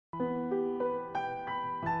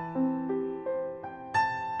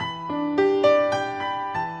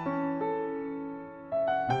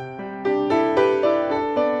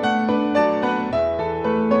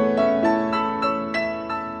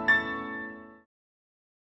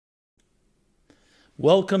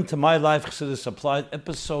Welcome to My Life Chassidus Applied,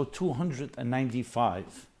 episode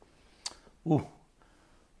 295. Ooh,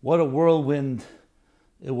 what a whirlwind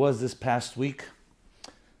it was this past week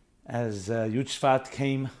as Yud Shvat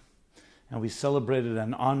came and we celebrated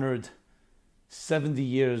and honored 70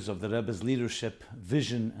 years of the Rebbe's leadership,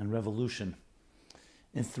 vision, and revolution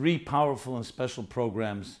in three powerful and special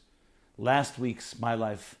programs. Last week's My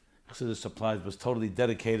Life Chassidus Applied was totally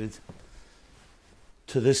dedicated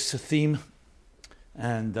to this theme.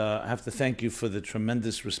 And I have to thank you for the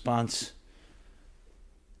tremendous response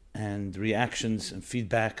and reactions and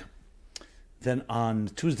feedback. Then on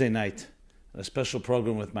Tuesday night, a special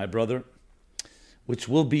program with my brother, which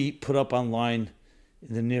will be put up online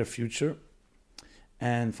in the near future.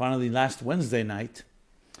 And finally, last Wednesday night,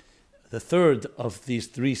 the third of these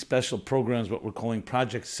three special programs, what we're calling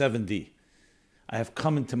Project 70. I have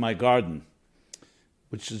come into my garden,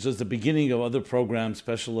 which is just the beginning of other programs,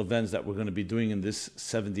 special events that we're going to be doing in this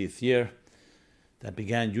 70th year. That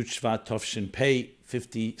began Yud Shvat Tovshin Pei,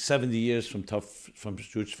 70 years from Yud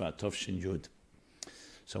Shvat Tovshin Yud.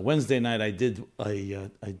 So Wednesday night I did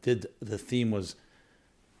the theme was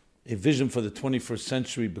a vision for the 21st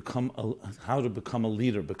century, how to become a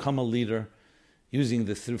leader, using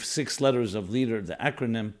the 6 letters of leader, the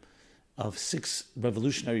acronym of 6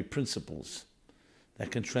 revolutionary principles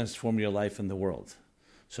that can transform your life and the world.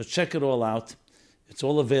 So check it all out. It's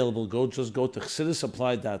all available. Just go to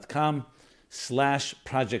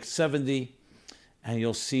chassidusapplied.com/project70 and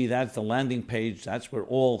you'll see that's the landing page. That's where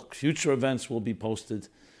all future events will be posted.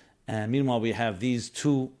 And meanwhile, we have these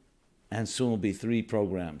 2 and soon will be 3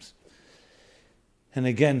 programs. And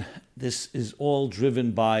again, this is all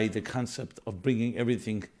driven by the concept of bringing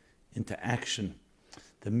everything into action.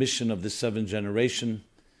 The mission of the 7th generation.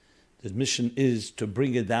 The mission is to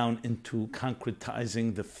bring it down into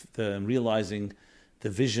concretizing, realizing the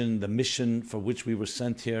vision, the mission for which we were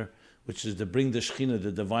sent here, which is to bring the Shekhinah,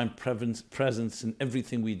 the divine presence in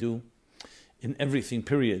everything we do, in everything,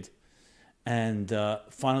 period. And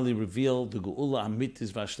finally reveal the Geula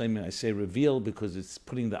Amitis Vashlemin. I say reveal because it's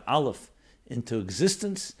putting the Aleph into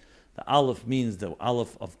existence. The Aleph means the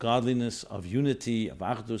Aleph of godliness, of unity, of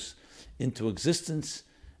Achdus, into existence.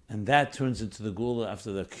 And that turns into the Geula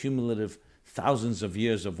after the cumulative thousands of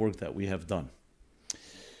years of work that we have done.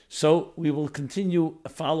 So we will continue a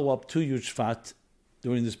follow-up to Yud Shvat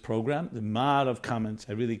during this program. The lot of comments,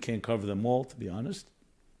 I really can't cover them all, to be honest.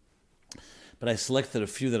 But I selected a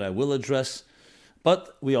few that I will address.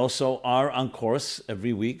 But we also are on course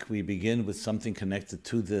every week. We begin with something connected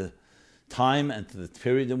to the time and to the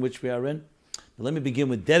period in which we are in. But let me begin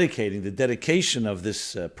with dedicating. The dedication of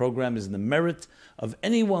this program is in the merit of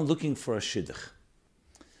anyone looking for a shidduch.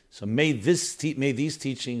 So may these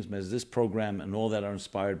teachings, may this program and all that are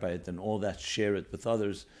inspired by it and all that share it with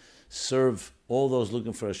others, serve all those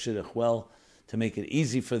looking for a shidduch well, to make it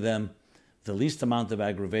easy for them, the least amount of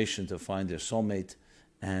aggravation to find their soulmate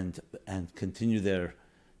and continue their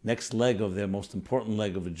next leg of their most important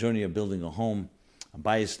leg of a journey of building a home, a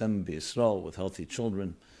Bayis Shlem B'Yisrael with healthy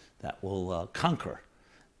children that will conquer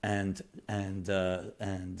and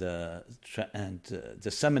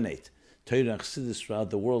disseminate Torah Chassidus throughout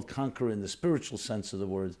the world, conquer in the spiritual sense of the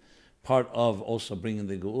word, part of also bringing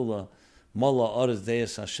the Geula, Mola Orez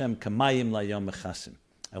Deis Hashem Kamayim Layam Mechasim,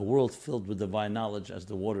 a world filled with divine knowledge as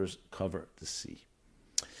the waters cover the sea.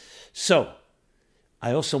 So,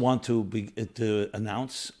 I also want to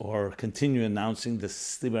announce or continue announcing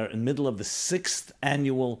this. We're in the middle of the 6th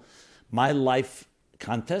annual My Life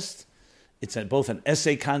contest. It's both an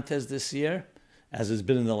essay contest this year, as has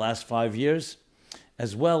been in the last 5 years,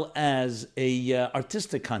 as well as a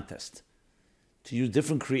artistic contest to use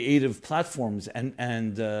different creative platforms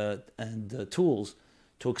and tools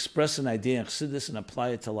to express an idea in Chassidus and apply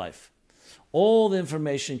it to life. All the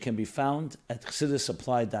information can be found at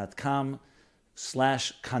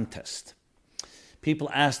chassidusapplied.com/contest. People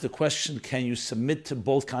ask the question, can you submit to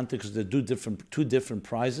both contests because they're two different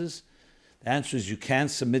prizes? The answer is you can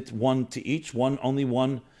submit one to each. Only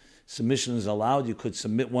one submission is allowed. You could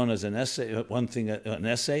submit one as an essay, an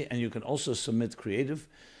essay, and you can also submit a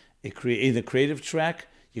creative track.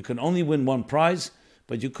 You can only win one prize,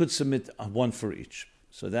 but you could submit one for each.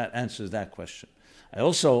 So that answers that question. I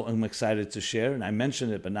also am excited to share, and I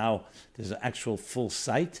mentioned it, but now there's an actual full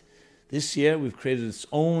site. This year we've created its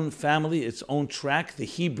own family, its own track, the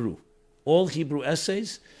Hebrew. All Hebrew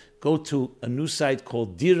essays. Go to a new site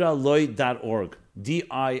called diraloy.org,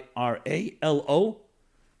 diralo.org,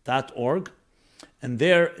 and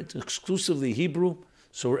there it's exclusively Hebrew.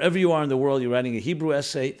 So wherever you are in the world, you're writing a Hebrew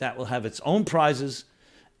essay that will have its own prizes,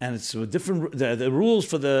 and it's different. The rules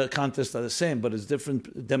for the contest are the same, but it's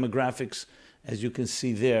different demographics as you can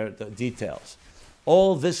see there, the details.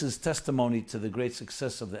 All this is testimony to the great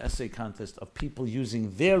success of the essay contest, of people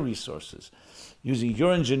using their resources, using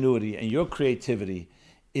your ingenuity and your creativity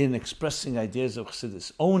in expressing ideas of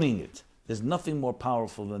Chassidus, owning it. There's nothing more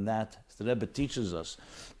powerful than that. The Rebbe teaches us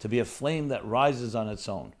to be a flame that rises on its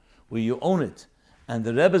own, where you own it, and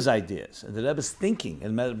the Rebbe's ideas, and the Rebbe's thinking,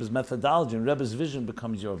 and the Rebbe's methodology, and Rebbe's vision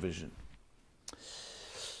becomes your vision.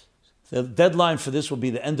 The deadline for this will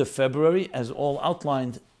be the end of February, as all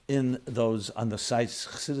outlined in those on the sites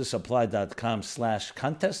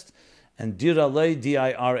chassidussupply.com/contest and diralo.org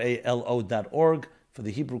for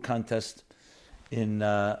the Hebrew contest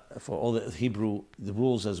for all the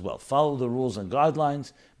rules as well. Follow the rules and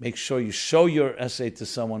guidelines. Make sure you show your essay to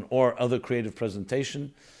someone or other creative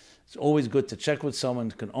presentation. It's always good to check with someone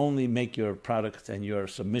who can only make your product and your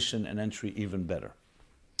submission and entry even better.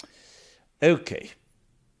 Okay.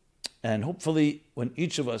 And hopefully when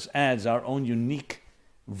each of us adds our own unique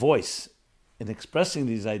voice in expressing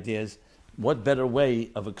these ideas, what better way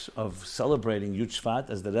of celebrating Yud Shvat,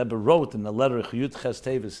 as the Rebbe wrote in the letter Yud Ches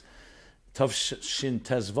Tevis Tov Shin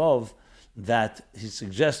Tezvov, that he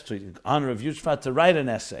suggests to in honor of Yud Shvat to write an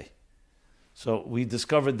essay. So we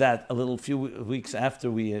discovered that a few weeks after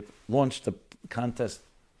we launched the contest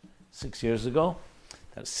 6 years ago.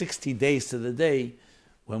 That's 60 days to the day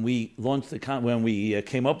when we launched when we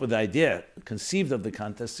came up with the idea, conceived of the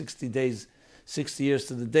contest. 60 years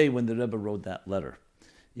to the day when the Rebbe wrote that letter.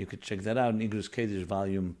 You could check that out in Igrus Kodesh,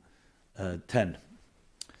 volume 10. I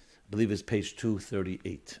believe it's page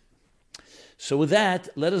 238. So with that,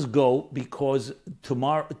 let us go, because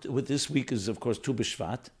this week is, of course, Tu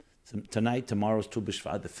B'Shvat. Tomorrow's Tu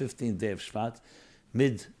B'Shvat, the 15th day of Shvat,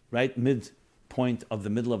 midpoint of the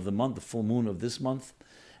middle of the month, the full moon of this month.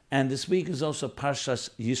 And this week is also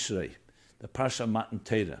Parshas Yisrei, the Parsha Matan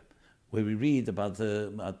Torah, where we read about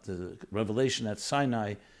the revelation at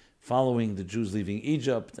Sinai following the Jews leaving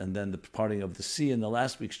Egypt and then the parting of the sea in the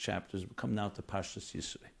last week's chapters. We come now to Parshas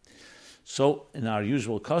Yisrei. So, in our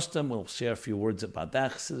usual custom, we'll share a few words about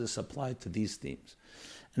that. Chassidus applied to these themes.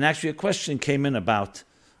 And actually a question came in about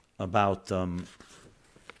Tu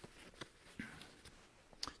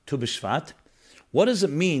B'Shvat. What does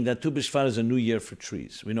it mean that Tu B'Shvat is a new year for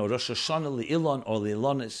trees? We know Rosh Hashanah Li'ilon or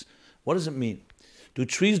Li'Ilonis. What does it mean? Do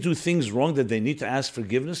trees do things wrong that they need to ask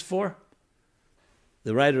forgiveness for?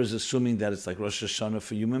 The writer is assuming that it's like Rosh Hashanah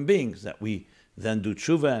for human beings, that we then do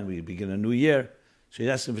tshuva and we begin a new year. So he's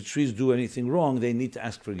asking if trees do anything wrong, they need to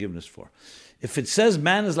ask forgiveness for. If it says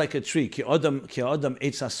man is like a tree, ki adam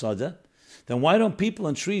eitz hasada, then why don't people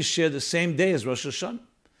and trees share the same day as Rosh Hashanah?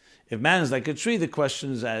 If man is like a tree, the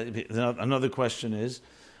question is, another question is,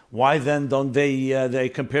 why then don't they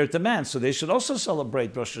compare to man? So they should also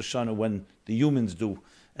celebrate Rosh Hashanah when the humans do,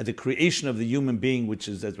 at the creation of the human being, which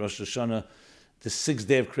is at Rosh Hashanah, the 6th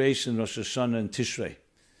day of creation, Rosh Hashanah and Tishrei,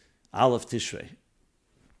 Aleph Tishrei.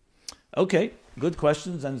 Okay, good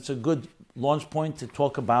questions, and it's a good launch point to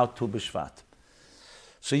talk about Tu B'Shvat.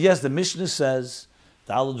 So yes, the Mishnah says,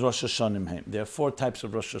 Daled Rosh Hashanim Heim. There are 4 types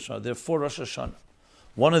of Rosh Hashanah. There are 4 Rosh Hashanah.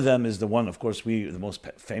 One of them is the one, of course, the most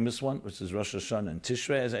famous one, which is Rosh Hashanah and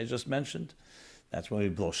Tishrei, as I just mentioned. That's when we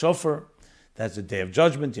blow shofar. That's the Day of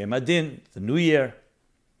Judgment, Yom Adin, the New Year.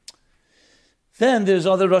 Then there's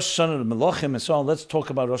other Rosh Hashanah, the Melochim, and so on. Let's talk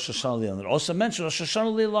about Rosh Hashanah Li'Ilonis. Also mention Rosh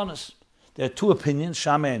Hashanah Li'Ilonis. There are 2 opinions,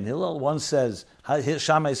 Shammai and Hillel. One says,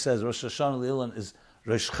 Shammai says Rosh Hashanah Li'Ilonis is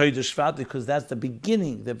Rosh Chodesh Shvat, because that's the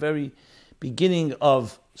beginning, the very beginning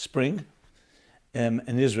of spring, in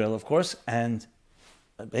Israel, of course. And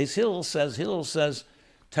Beis Hillel says Tezvav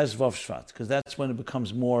Shvat, because that's when it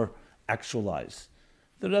becomes more actualized.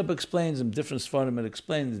 The Rebbe explains in different Sfarim, and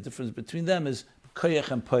explains the difference between them is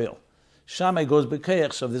Koyach and Poel. Shammai goes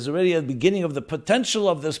B'Koyach, so there's already a beginning of the potential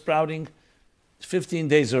of the sprouting 15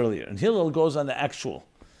 days earlier. And Hillel goes on the actual.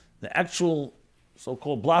 The actual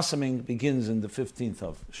so-called blossoming begins in the 15th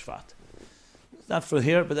of Shvat. It's not for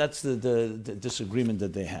here, but that's the disagreement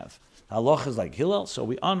that they have. Halacha is like Hillel, so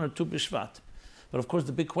we honor Tu B'Shvat. But of course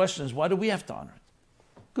the big question is, why do we have to honor it?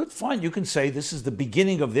 Good, fine, you can say this is the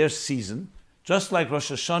beginning of their season, just like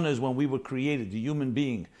Rosh Hashanah is when we were created, the human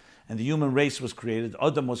being, and the human race was created,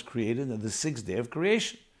 Adam was created on the 6th day of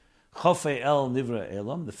creation. Chofei El Nivra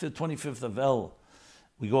Elam, the 25th of El,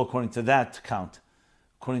 we go according to that count,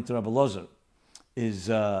 according to Rabbi Lozer, is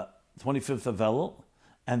 25th of El,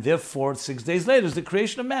 and therefore 6 days later is the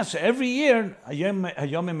creation of man. So every year,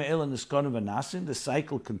 the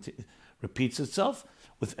cycle repeats itself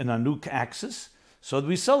with an Anuk axis, so that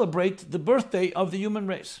we celebrate the birthday of the human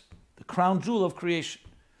race, the crown jewel of creation.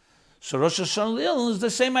 So Rosh Hashanah Li'Ilonis is the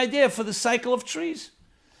same idea for the cycle of trees.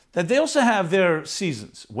 that they also have their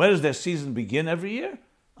seasons. Where does their season begin every year?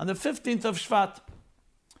 On the 15th of Shvat.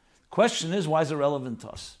 Question is, why is it relevant to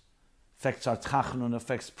us? Affects our tachanun,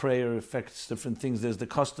 affects prayer, affects different things. There's the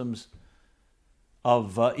customs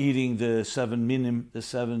of eating the 7 minim, the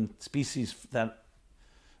 7 species that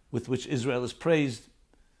with which Israel is praised.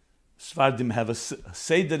 Svardim have a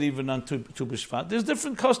seder even on Tu B'Shvat. There's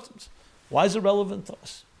different customs. Why is it relevant to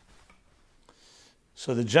us?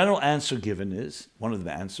 So the general answer given is, one of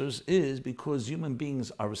the answers is because human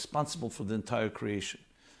beings are responsible for the entire creation.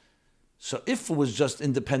 So if it was just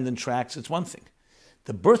independent tracts, it's one thing.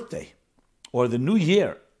 The birthday or the new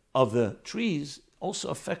year of the trees also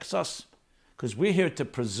affects us, because we're here to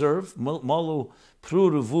preserve, malu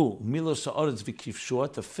pruruvu, milo sa'aretz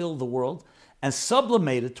v'kifshua, to fill the world and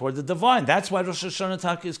sublimate it toward the divine. That's why Rosh Hashanah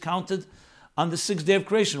Taka is counted on the 6th day of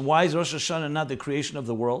creation. Why is Rosh Hashanah not the creation of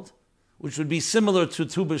the world? Which would be similar to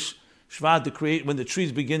Tu B'Shvat, when the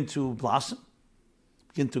trees begin to blossom,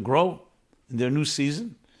 begin to grow in their new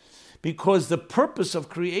season. Because the purpose of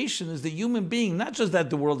creation is the human being, not just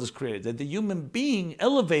that the world is created, that the human being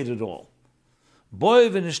elevated all.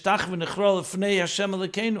 That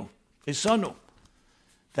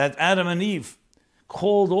Adam and Eve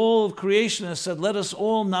called all of creation and said, let us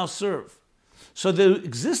all now serve. So the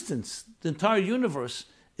existence, the entire universe,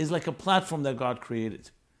 is like a platform that God created.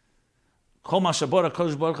 Everything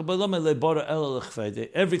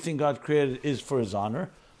God created is for His honor.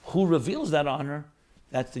 Who reveals that honor?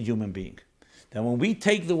 That's the human being. That when we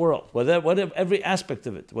take the world, whatever every aspect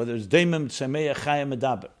of it, whether it's daimim, tsemeya, chayim,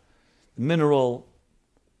 medaber, the mineral,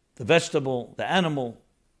 the vegetable, the animal,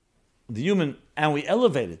 the human, and we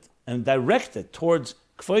elevate it and direct it towards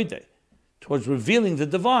kvoide, towards revealing the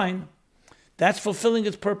divine, that's fulfilling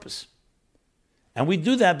its purpose. And we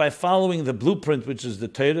do that by following the blueprint, which is the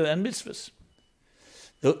Torah and mitzvahs.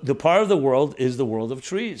 The part of the world is the world of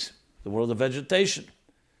trees, the world of vegetation.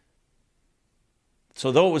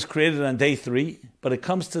 So though it was created on day 3, but it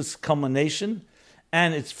comes to its culmination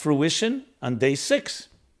and its fruition on day 6.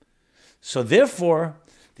 So therefore,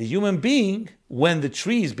 the human being, when the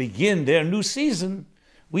trees begin their new season,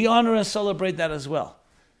 we honor and celebrate that as well.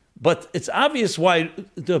 But it's obvious why,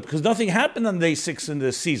 because nothing happened on day 6 in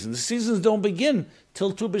the season. The seasons don't begin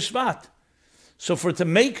till Tu B'Shvat. So for it to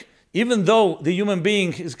make, even though the human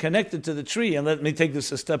being is connected to the tree, and let me take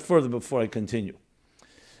this a step further before I continue.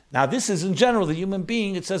 Now, this is in general the human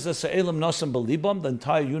being. It says that Se'elam Nosam B'Libam, the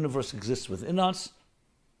entire universe exists within us.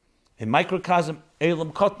 In microcosm,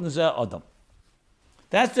 Elam Kotn Zeh Adam.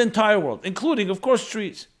 That's the entire world, including, of course,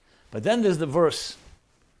 trees. But then there's the verse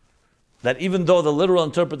that even though the literal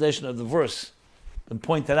interpretation of the verse, been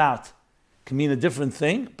pointed out, can mean a different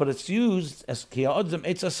thing, but it's used as Kiya'odzim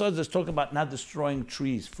Eitz Asad, is talking about not destroying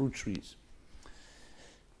trees, fruit trees.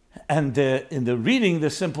 And in the reading, the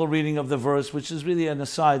simple reading of the verse, which is really an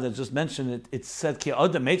aside, I just mentioned it, it said, Ki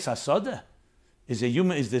Adam Eitz Asada.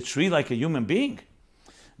 Is the tree like a human being?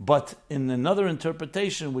 But in another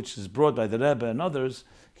interpretation, which is brought by the Rebbe and others,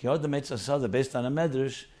 Ki Adam Eitz Asada, based on a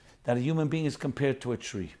medrash, that a human being is compared to a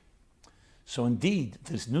tree. So indeed,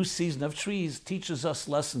 this new season of trees teaches us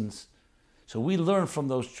lessons. So we learn from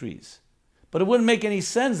those trees. But it wouldn't make any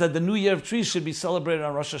sense that the New Year of Trees should be celebrated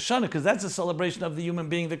on Rosh Hashanah, because that's a celebration of the human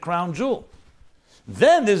being, the crown jewel.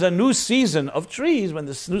 Then there's a new season of trees. When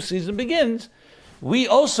this new season begins, we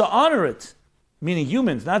also honor it, meaning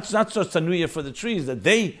humans, not just a New Year for the trees, that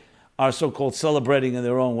they are so-called celebrating in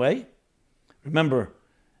their own way. Remember,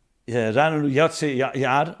 Rananu Yatse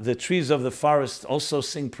Yar, the trees of the forest also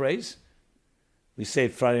sing praise. We say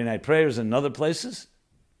Friday night prayers in other places.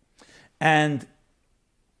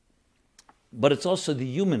 But it's also the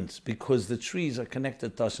humans, because the trees are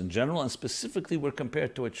connected to us in general, and specifically we're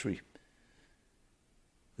compared to a tree.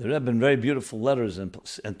 There have been very beautiful letters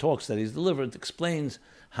and talks that he's delivered, explains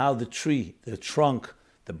how the tree, the trunk,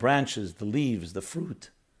 the branches, the leaves, the fruit,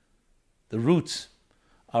 the roots,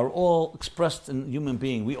 are all expressed in human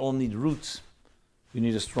being. We all need roots. We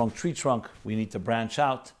need a strong tree trunk. We need to branch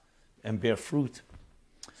out and bear fruit.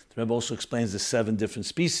 The Rebbe also explains the 7 different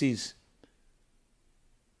species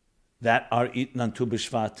that are eaten on Tu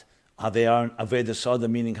B'Shvat, how they are in Aveda Sada,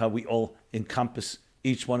 meaning how we all encompass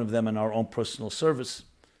each one of them in our own personal service.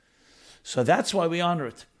 So that's why we honor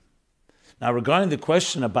it. Now, regarding the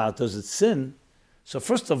question about does it sin, so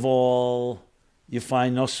first of all, you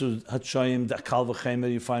find Nosu Hatshoyim, Kal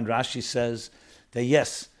V'chemer, you find Rashi says that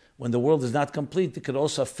yes, when the world is not complete, it could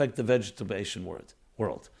also affect the vegetation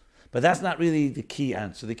world. But that's not really the key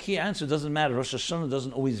answer. The key answer doesn't matter. Rosh Hashanah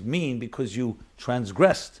doesn't always mean because you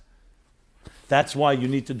transgressed. That's why you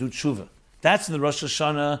need to do tshuva. That's the Rosh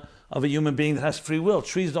Hashanah of a human being that has free will.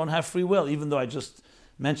 Trees don't have free will, even though I just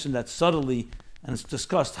mentioned that subtly, and it's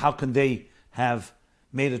discussed how can they have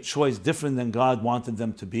made a choice different than God wanted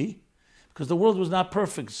them to be. Because the world was not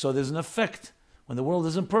perfect, so there's an effect. When the world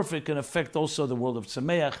isn't perfect, it can affect also the world of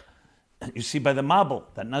Tzemeach. You see by the Mabul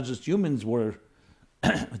that not just humans were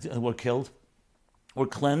killed, were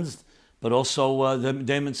cleansed, but also the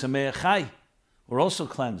Daimon Tzemeach Chai were also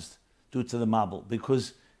cleansed due to the Mabul,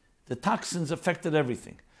 because the toxins affected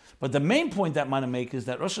everything. But the main point that I want to make is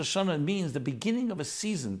that Rosh Hashanah means the beginning of a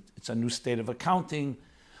season. It's a new state of accounting.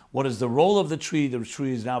 What is the role of the tree? The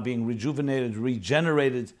tree is now being rejuvenated,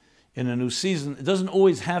 regenerated in a new season. It doesn't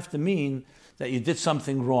always have to mean that you did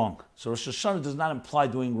something wrong. So Rosh Hashanah does not imply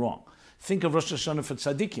doing wrong. Think of Rosh Hashanah for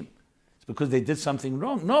tzaddikim. It's because they did something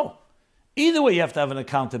wrong? No. Either way, you have to have an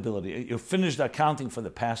accountability. You finished accounting for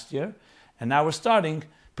the past year, and now we're starting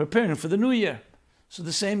preparing for the new year. So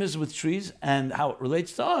the same is with trees, and how it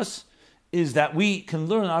relates to us is that we can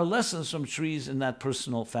learn our lessons from trees in that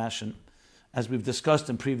personal fashion. As we've discussed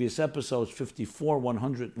in previous episodes, 54,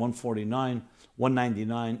 100, 149,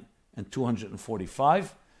 199, and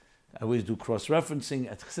 245. I always do cross-referencing.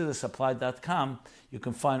 At chassidusapplied.com, you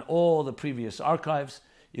can find all the previous archives.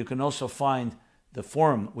 You can also find the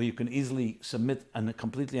forum where you can easily submit a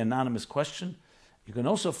completely anonymous question. You can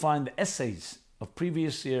also find the essays of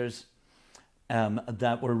previous years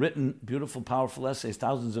that were written, beautiful, powerful essays,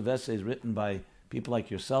 thousands of essays written by people like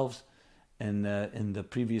yourselves in the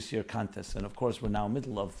previous year contest. And of course, we're now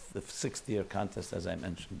middle of the 6th year contest, as I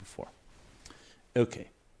mentioned before. Okay.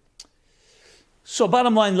 So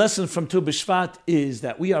bottom line lesson from Tu B'Shvat is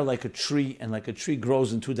that we are like a tree, and like a tree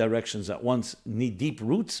grows in two directions at once, need deep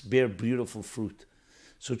roots, bear beautiful fruit.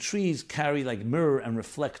 So trees carry like mirror and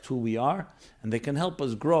reflect who we are, and they can help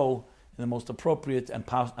us grow in the most appropriate and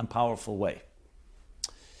powerful way.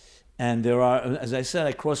 And there are, as I said,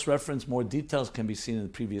 I cross-reference, more details can be seen in the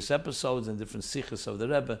previous episodes and different sikhs of the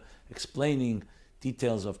Rebbe explaining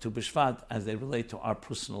details of Tu B'Shvat as they relate to our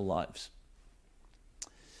personal lives.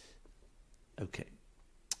 Okay.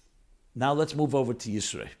 Now let's move over to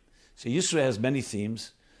Yisrei. So Yisrei has many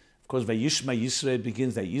themes. Of course, Vayishma Yisrei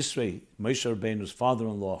begins that Yisrei, Moshe Rabbeinu's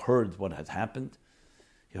father-in-law, heard what had happened.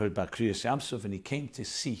 He heard about Kriyas Yamsuf, and he came to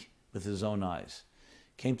see with his own eyes.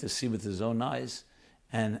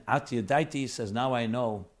 And Ati Adaiti says, now I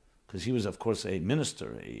know, because he was, of course, a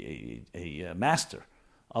minister, a master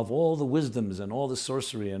of all the wisdoms and all the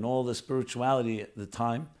sorcery and all the spirituality at the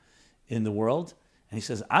time in the world. And he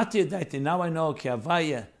says, Ati Adaiti, now I know, Ki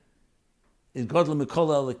Havaya is Godel Mikol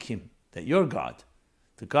Elikim, that your God,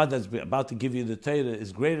 the God that's about to give you the Torah,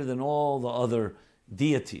 is greater than all the other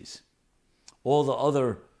deities, all the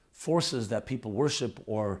other forces that people worship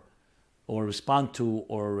or respond to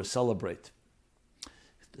or celebrate.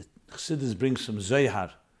 Chassidus brings from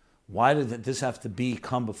Zohar. Why did this have to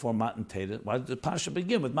come before Matan Torah? Why did the Pasha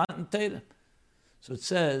begin with Matan Torah? So it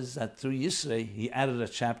says that through Yisrei, he added a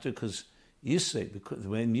chapter because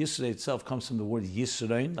when Yisrei itself comes from the word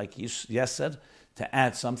Yisrein, like Yesed, to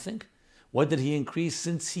add something. What did he increase?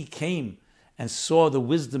 Since he came and saw the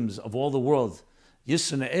wisdoms of all the world,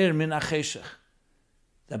 Yisrein min acheshech.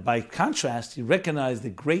 That by contrast, he recognized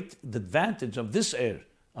the advantage of this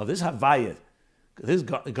of this Havayah, this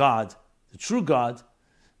God, the true God,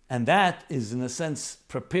 and that is in a sense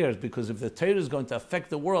prepared, because if the Torah is going to affect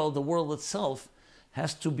the world itself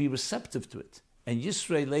has to be receptive to it. And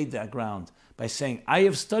Yisrei laid that ground by saying, I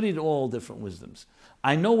have studied all different wisdoms.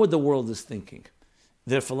 I know what the world is thinking,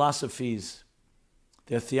 their philosophies,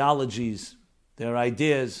 their theologies, their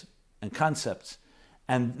ideas and concepts.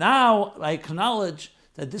 And now I acknowledge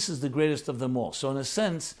that this is the greatest of them all. So in a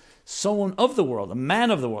sense, someone of the world, a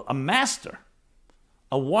man of the world, a master,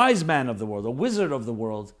 a wise man of the world, a wizard of the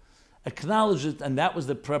world, acknowledged it, and that was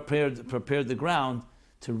the prepared the ground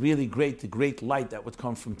to really the great light that would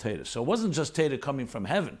come from Torah. So it wasn't just Torah coming from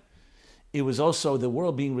heaven. It was also the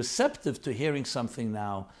world being receptive to hearing something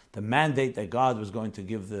now, the mandate that God was going to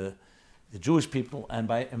give the Jewish people, and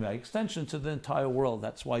by extension to the entire world.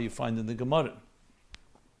 That's why you find in the Gemara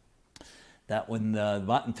that when the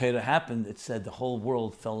Matan Torah happened, it said the whole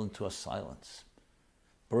world fell into a silence.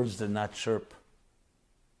 Birds did not chirp.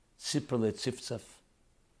 Sipra le'tziftzaf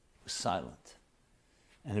was silent.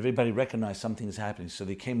 And everybody recognized something is happening. So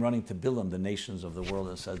they came running to Bilam, the nations of the world,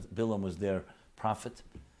 and said, Bilam was their prophet.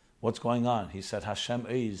 What's going on? He said, Hashem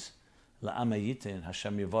eiz la'am hayitin,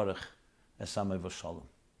 Hashem yivarech esam v'shalom.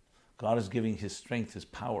 God is giving His strength, His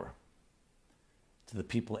power to the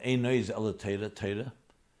people. Ein eiz ela Torah,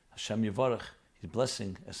 Hashem yivarech. He's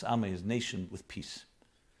blessing esam, His nation, with peace.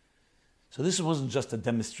 So this wasn't just a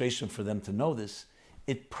demonstration for them to know this.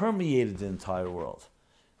 It permeated the entire world.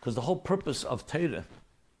 Because the whole purpose of Torah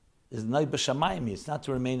is Nai B'Shamayim. It's not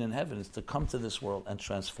to remain in heaven. It's to come to this world and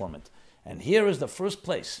transform it. And here is the first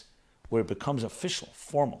place where it becomes official,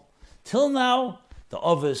 formal. Till now, the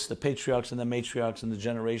Ovis, the patriarchs and the matriarchs and the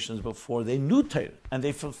generations before, they knew Torah and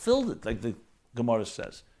they fulfilled it, like the Gemara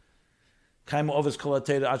says. Kaima Ovis Kol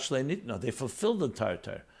HaTorah Achlei Nitno. They fulfilled the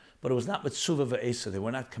Torah. But it was not Mitzvah V'Esa. They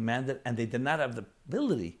were not commanded, and they did not have the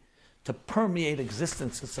ability to permeate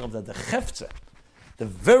existence itself. That the Chefze, the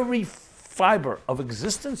very fiber of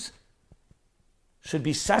existence, should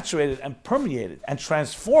be saturated and permeated and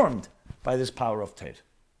transformed by this power of Torah.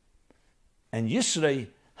 And Yisrei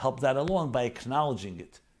helped that along by acknowledging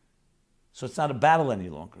it. So it's not a battle any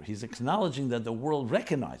longer. He's acknowledging that the world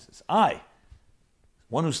recognizes.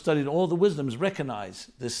 One who studied all the wisdoms,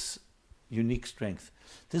 recognize this unique strength.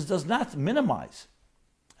 This does not minimize,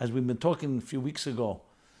 as we've been talking a few weeks ago,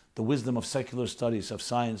 the wisdom of secular studies, of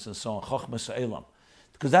science and so on, Chochmas Ha'elam.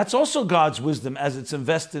 Because that's also God's wisdom as it's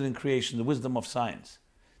invested in creation, the wisdom of science.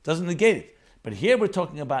 It doesn't negate it. But here we're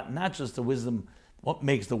talking about not just the wisdom, what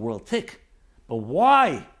makes the world tick, but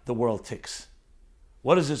why the world ticks.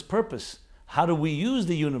 What is its purpose? How do we use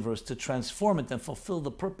the universe to transform it and fulfill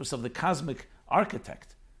the purpose of the cosmic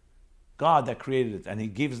architect, God that created it? And he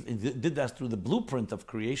did that through the blueprint of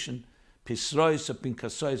creation, Pisrois or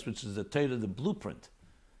Pinkasois, which is the Torah, the blueprint,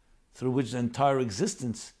 through which the entire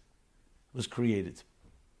existence was created.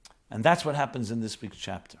 And that's what happens in this week's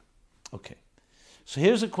chapter. Okay, so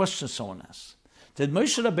here's a question someone asks. Did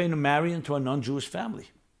Moshe Rabbeinu marry into a non-Jewish family?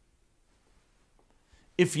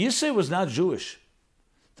 If Yisei was not Jewish,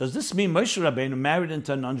 does this mean Moshe Rabbeinu married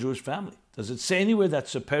into a non-Jewish family? Does it say anywhere that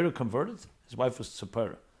Tzipora converted? His wife was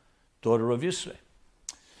Tzipora, daughter of Yisrei.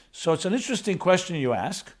 So it's an interesting question you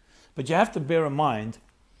ask, but you have to bear in mind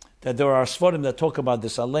that there are Sforim that talk about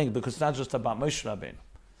this at length, because it's not just about Moshe Rabbeinu.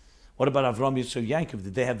 What about Avram, Yitzchak, Yaakov?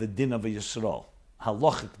 Did they have the din of a Yisrael?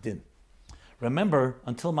 Halachic din. Remember,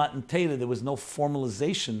 until Matan Torah, there was no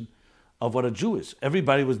formalization of what a Jew is.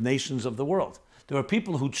 Everybody was nations of the world. There were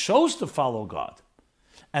people who chose to follow God,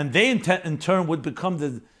 and they in turn would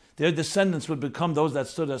become their descendants would become those that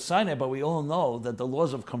stood at Sinai. But we all know that the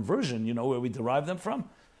laws of conversion, you know where we derive them from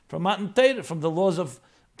Matan Torah, from the laws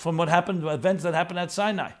from what happened, events that happened at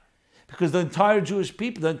Sinai. Because the entire Jewish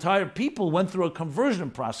people, the entire people went through a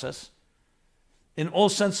conversion process in all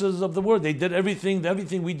senses of the word. They did everything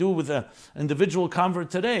we do with an individual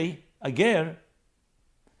convert today, a ger,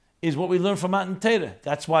 is what we learn from Matan Torah.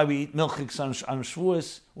 That's why we eat milchiks on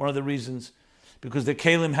Shavuos, one of the reasons, because the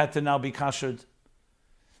kelim had to now be kashered.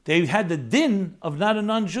 They had the din of not a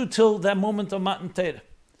non-Jew till that moment of Matan Torah,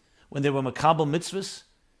 when they were makabel mitzvahs,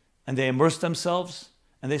 and they immersed themselves,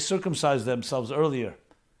 and they circumcised themselves earlier.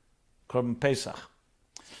 Korban Pesach.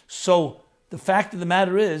 So the fact of the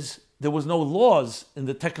matter is, there was no laws in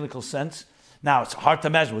the technical sense. Now, it's hard to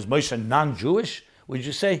imagine. Was Moshe non-Jewish? Would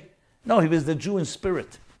you say? No, he was the Jew in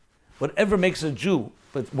spirit. Whatever makes a Jew,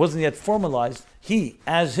 but wasn't yet formalized, he,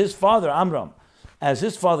 as his father Amram, as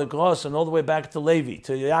his father Gos, and all the way back to Levi,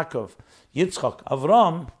 to Yaakov, Yitzchak,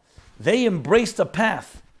 Avram, they embraced a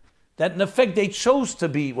path that in effect they chose to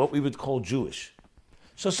be what we would call Jewish.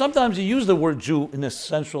 So sometimes you use the word Jew in a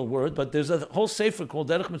central word, but there's a whole sefer called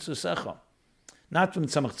Derech Mitzvah, not from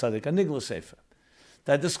Tzemach Tzedek, a Nigla sefer,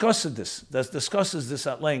 that discusses this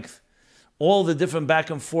at length, all the different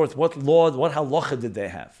back and forth, what law, what halacha did they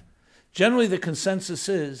have. Generally the consensus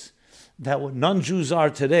is that what non-Jews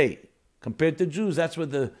are today, compared to Jews, that's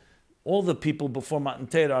what all the people before Matan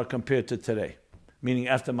Torah are compared to today, meaning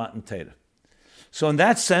after Matan Torah. So in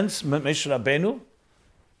that sense, Moshe Rabbeinu,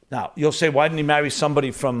 now, you'll say, why didn't he marry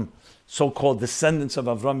somebody from so-called descendants of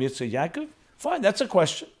Avram, Yitzchak, Yaakov? Fine, that's a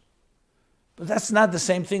question. But that's not the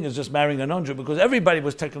same thing as just marrying a non-Jew, because everybody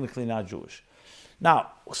was technically not Jewish.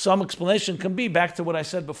 Now, some explanation can be back to what I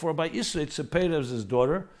said before about Yisrei. Tzipora was his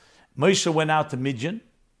daughter. Moshe went out to Midian,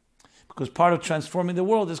 because part of transforming the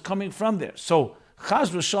world is coming from there. So, Chaz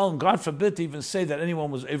v'shalom, God forbid to even say that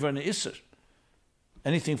anyone was ever in an Isser,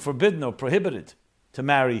 anything forbidden or prohibited to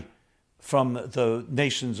marry from the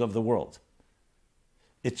nations of the world.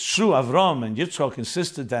 It's true, Avram and Yitzchak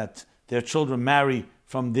insisted that their children marry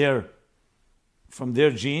from their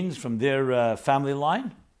genes, from their family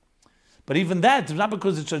line. But even that, not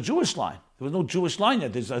because it's a Jewish line. There was no Jewish line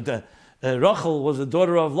yet. Rachel was the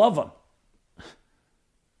daughter of Lavan.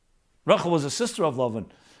 Rachel was a sister of Lavan.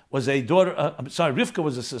 Rivka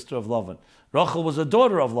was a sister of Lavan. Rachel was a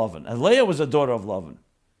daughter of Lavan. And Leah was a daughter of Lavan.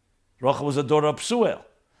 Rachel was a daughter of Psuel.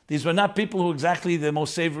 These were not people who exactly the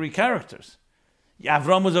most savory characters.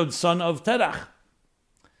 Avram was a son of Terach.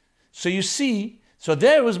 So you see, so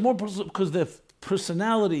there was more, because the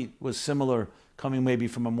personality was similar, coming maybe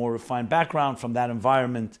from a more refined background, from that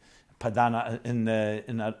environment, Padana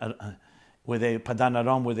Padan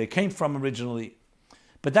Aram, where they came from originally.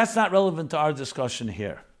 But that's not relevant to our discussion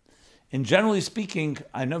here. And generally speaking,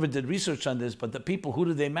 I never did research on this, but the people, who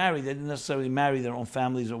did they marry? They didn't necessarily marry their own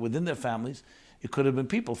families or within their families. It could have been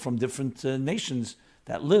people from different nations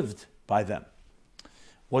that lived by them.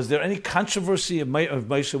 Was there any controversy of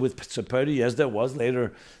Moshe with Tzipora? Yes, there was.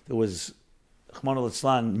 Later, there was Chmon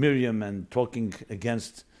al-Islan, Miriam, and talking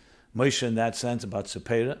against Moshe in that sense about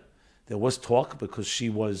Tzipora. There was talk because she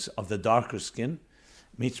was of the darker skin,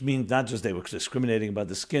 which means not just they were discriminating about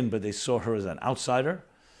the skin, but they saw her as an outsider.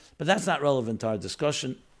 But that's not relevant to our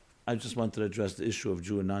discussion. I just wanted to address the issue of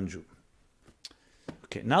Jew and non-Jew.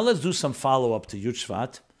 Okay, now let's do some follow-up to Yud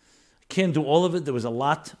Shvat. I can't do all of it. There was a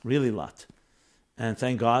lot, really a lot. And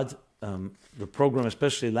thank God, the program,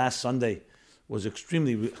 especially last Sunday, was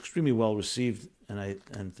extremely well received,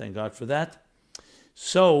 and thank God for that.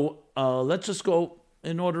 So let's just go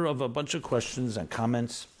in order of a bunch of questions and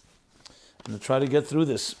comments. I'm going to try to get through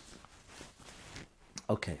this.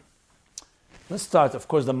 Okay. Let's start. Of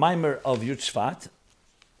course, the Maimer of Yud Shvat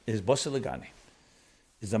is Bosei Legani.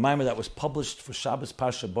 It's the Maimer that was published for Shabbos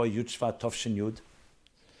Parsha Boy Yud Shvat Tovshin Yud.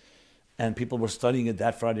 And people were studying it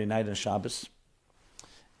that Friday night on Shabbos.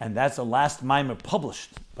 And that's the last Maimer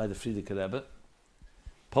published by the Frierdiker Rebbe.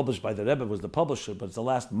 Published by the Rebbe was the publisher, but it's the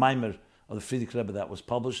last Maimer of the Frierdiker Rebbe that was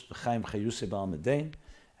published, Chaim Chayuse Baal Medain.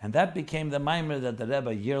 And that became the Maimer that the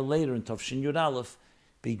Rebbe, a year later in Tovshin Yud Aleph,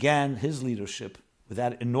 began his leadership with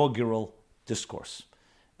that inaugural discourse.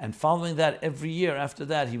 And following that, every year after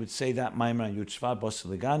that, he would say that Maimer on Yud Shvat,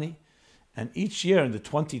 Bosei Legani. And each year in the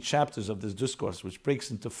 20 chapters of this discourse, which breaks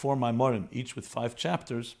into 4 Maimorim, each with 5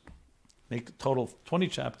 chapters, make a total of 20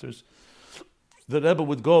 chapters, the Rebbe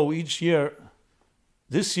would go each year.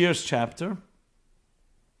 This year's chapter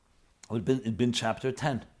would have been chapter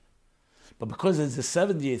 10. But because it's the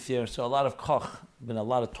 70th year, so a lot of koch, been a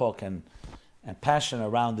lot of talk and passion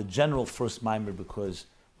around the general first Maimer, because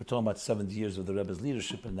we're talking about 70 years of the Rebbe's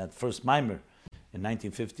leadership, and that first Maimer in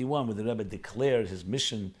 1951, where the Rebbe declared his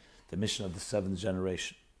mission, the mission of the 7th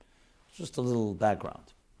generation. Just a little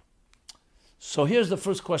background. So here's the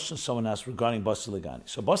first question someone asked regarding Bosei Legani.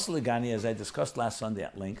 So Bosei Legani, as I discussed last Sunday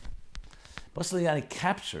at length, Bosei Legani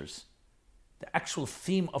captures the actual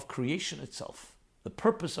theme of creation itself, the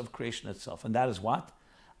purpose of creation itself, and that is what?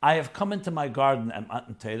 I have come into my garden at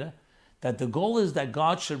Matan Torah, that the goal is that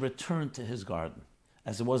God should return to his garden,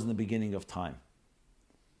 as it was in the beginning of time.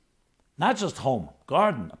 Not just home,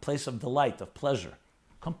 garden, a place of delight, of pleasure.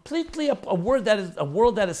 Completely a world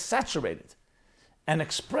that is saturated and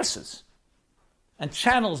expresses and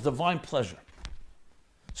channels divine pleasure.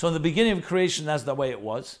 So in the beginning of creation, that's the way it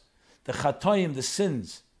was. The chatoim, the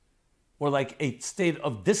sins, were like a state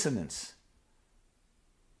of dissonance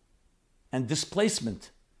and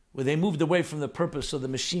displacement, where they moved away from the purpose, so the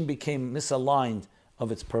machine became misaligned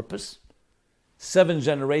of its purpose. 7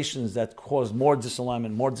 generations that caused more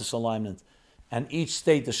disalignment, and each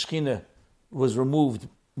state, the Shekhinah, was removed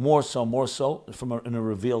more so, from in a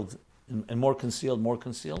revealed, and more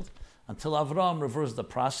concealed, until Avraham reversed the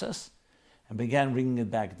process and began bringing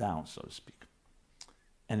it back down, so to speak,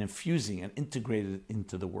 and infusing and integrating it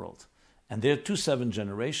into the world. And there are 2 7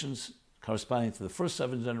 generations corresponding to the first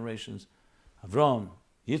 7 generations, Avraham,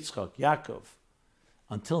 Yitzchak, Yaakov,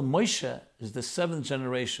 until Moshe is the 7th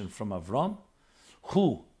generation from Avraham,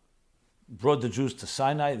 who brought the Jews to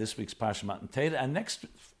Sinai, this week's Parsha Matan Torah, and next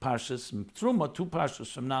Parshas, Truma, 2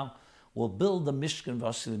 Parshas from now, will build the Mishkan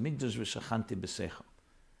V'asili Migdash V'shachanti B'seichem.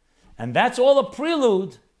 And that's all a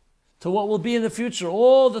prelude to what will be in the future,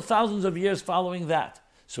 all the thousands of years following that.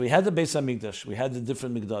 So we had the Beis HaMikdash, we had the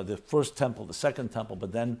different Mikdash, the first temple, the second temple,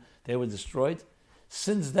 but then they were destroyed.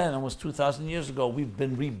 Since then, almost 2,000 years ago, we've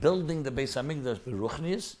been rebuilding the Beis HaMikdash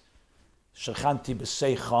B'ruchnius, Shachanti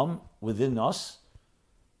B'seichem, within us,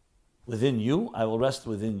 within you, I will rest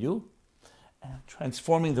within you, and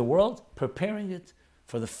transforming the world, preparing it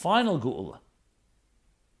for the final Geula,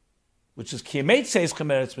 which is Kiyameit Seis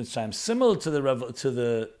Chemeretz Mitzrayim, similar to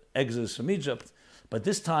the Exodus from Egypt, but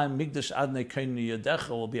this time Mikdash Adnei Koinu Yodecha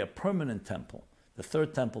will be a permanent temple, the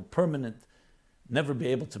 3rd temple, permanent, never be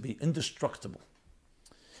able to be indestructible.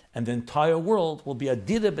 And the entire world will be a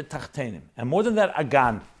Dira B'Tachtenim, and more than that,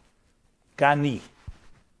 Agan, Gani,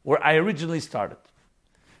 where I originally started.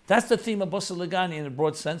 That's the theme of Bosei Legani in a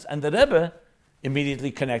broad sense, and the Rebbe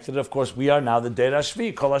immediately connected. Of course, we are now the Deir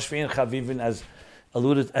HaShvi, Kol HaShvi and Chavivin,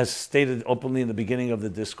 as stated openly in the beginning of the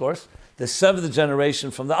discourse. The 7th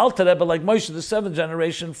generation from the Alter Rebbe, like Moshe, the 7th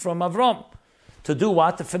generation from Avram. To do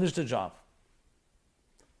what? To finish the job.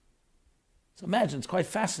 So imagine, it's quite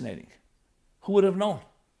fascinating. Who would have known?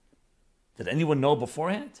 Did anyone know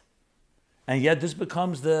beforehand? And yet this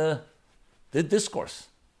becomes the discourse.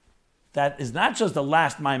 That is not just the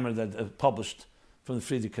last mimer that published from the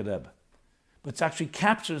Frierdiker Rebbe, but it actually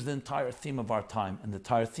captures the entire theme of our time and the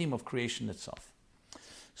entire theme of creation itself.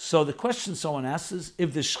 So the question someone asks is,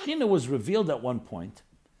 if the Shekhinah was revealed at one point,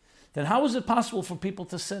 then how is it possible for people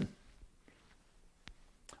to sin?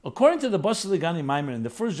 According to the Basel Gani Maimer, in the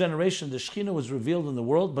first generation, the Shekhinah was revealed in the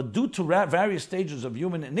world, but due to various stages of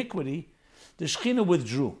human iniquity, the Shekhinah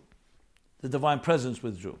withdrew. The divine presence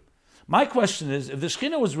withdrew. My question is, if the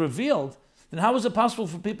Shekhinah was revealed, then how is it possible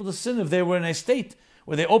for people to sin if they were in a state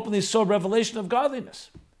where they openly saw revelation of godliness?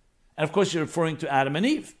 And of course, you're referring to Adam and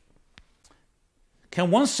Eve. Can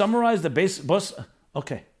one summarize the basic...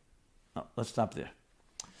 Okay, no, let's stop there.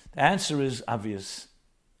 The answer is obvious.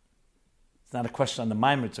 It's not a question on the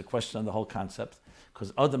Maimer, it's a question on the whole concept.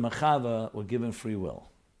 Because Adam and Chava were given free will.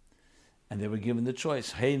 And they were given the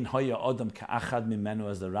choice. Hein hoya Adam ka'achad mimenu,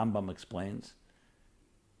 as the Rambam explains.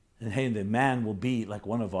 And hey, the man will be like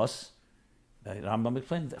one of us. The Rambam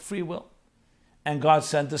explains that free will. And God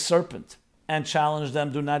sent the serpent and challenged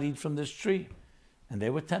them, do not eat from this tree. And they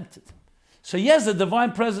were tempted. So yes, the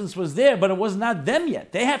divine presence was there, but it was not them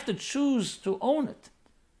yet. They have to choose to own it.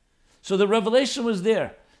 So the revelation was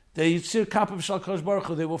there. The Yitzir Kapim Shal Kosh Baruch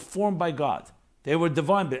Hu, they were formed by God. They were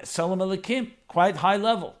divine, but Selam Elikim, quite high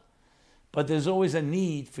level. But there's always a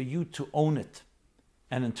need for you to own it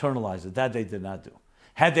and internalize it. That they did not do.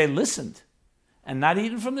 Had they listened and not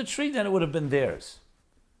eaten from the tree, then it would have been theirs.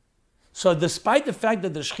 So despite the fact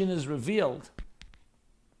that the Shekhinah is revealed,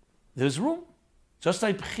 there's room. Just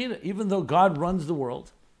like Bechira, even though God runs the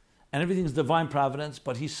world and everything is divine providence,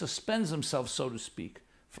 but he suspends himself, so to speak,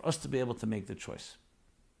 for us to be able to make the choice.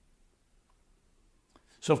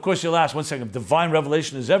 So of course you'll ask, one second, if divine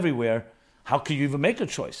revelation is everywhere, how can you even make a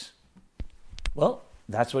choice? Well,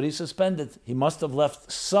 that's what he suspended. He must have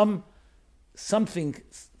left something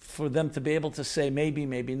for them to be able to say maybe,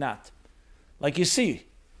 maybe not. Like you see,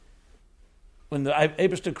 when the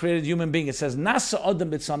Eibishter created human being, it says, Nasa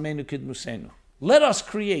Adam b'tzalmeinu kidmusenu. Let us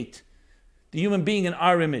create the human being in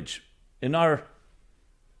our image, in our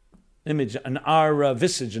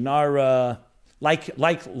visage, in our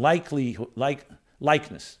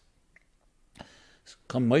likeness.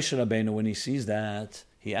 Come Moshe Rabbeinu, when he sees that,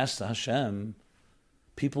 he asks to Hashem,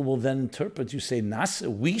 people will then interpret, you say, Nasa,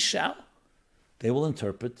 we shall? They will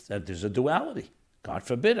interpret that there's a duality. God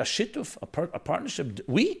forbid, a shittuf, a partnership.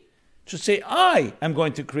 We should say, I am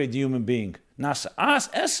going to create the human being. Nasa, as,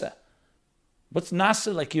 esa. What's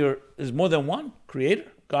Nasa? Like there's more than one creator?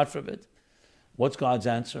 God forbid. What's God's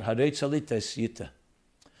answer?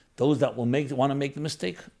 Those that want to make the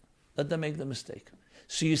mistake, let them make the mistake.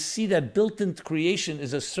 So you see that built-in creation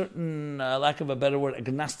is a certain, lack of a better word,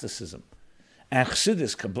 agnosticism. And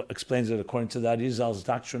Chassidus explains it according to the Arizal's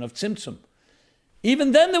doctrine of Tzimtzum.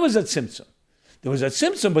 Even then there was a Tzimtzum. There was a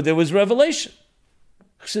Tzimtzum, but there was revelation.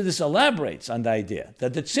 Chassidus elaborates on the idea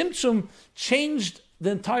that the Tzimtzum changed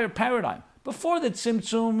the entire paradigm. Before the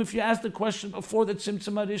Tzimtzum, if you ask the question before the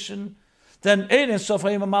Tzimtzum addition, then there's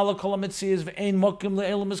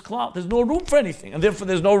no room for anything. And therefore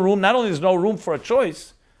there's no room, not only there's no room for a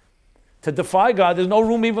choice to defy God, there's no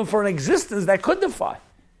room even for an existence that could defy.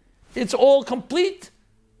 It's all complete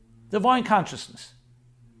divine consciousness.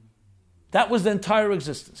 That was the entire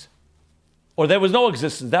existence. Or there was no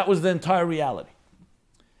existence, that was the entire reality.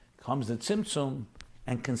 Comes the Tzimtzum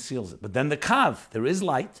and conceals it. But then the Kav, there is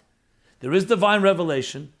light, there is divine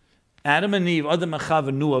revelation. Adam and Eve, Adam and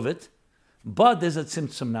Chava knew of it, but there's a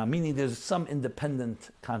Tzimtzum now, meaning there's some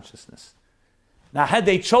independent consciousness. Now, had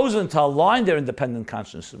they chosen to align their independent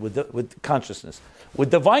consciousness with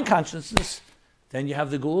divine consciousness, then you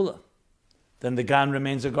have the Geula. Then the Gan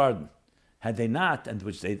remains a garden. Had they not, and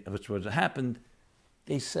which would have happened,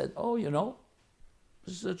 they said,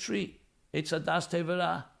 this is a tree. It's a das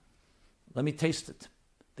tevera. Let me taste it.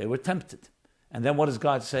 They were tempted. And then what does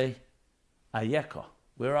God say? Ayeka,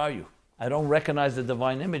 where are you? I don't recognize the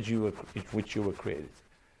divine image which you were created.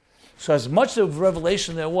 So as much of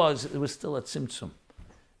revelation there was, it was still a tzimtzum.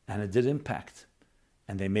 And it did impact.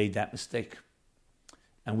 And they made that mistake.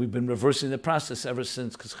 And we've been reversing the process ever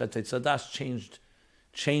since, because Chetei Tzadas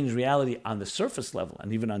changed reality on the surface level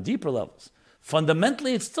and even on deeper levels.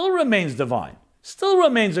 Fundamentally, it still remains divine. Still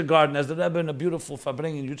remains a garden, as the Rebbe in a beautiful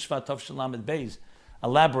Fabring in Yud Tov Shalamed Beis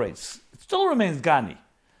elaborates. It still remains Gani.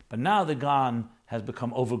 But now the Gan has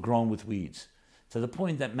become overgrown with weeds, to the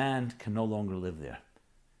point that man can no longer live there.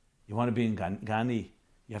 You want to be in Gani,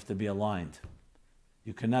 you have to be aligned.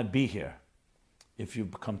 You cannot be here if you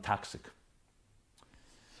become toxic.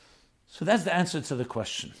 So that's the answer to the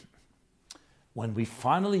question. when we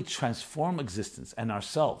finally transform existence and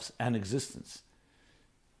ourselves and existence,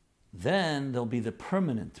 then there'll be the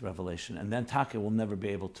permanent revelation, and then Taka will never be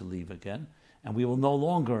able to leave again, and we will no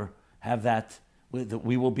longer have that.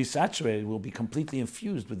 We will be saturated, we'll be completely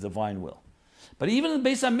infused with divine will. But even in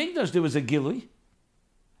Beis HaMikdash there was a Gilui,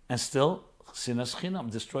 and still Sinas Chinam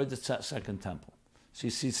destroyed the second temple. So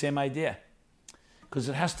you see, same idea. Because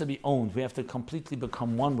it has to be owned. We have to completely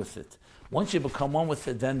become one with it. Once you become one with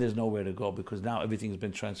it, then there's nowhere to go, because now everything has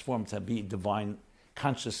been transformed to be divinely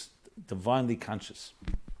conscious.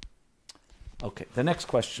 Okay, the next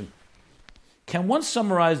question. Can one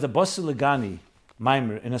summarize the Basi Legani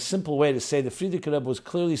Maimer in a simple way to say the Frierdiker Rebbe was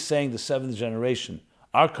clearly saying the seventh generation,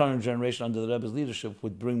 our current generation under the Rebbe's leadership,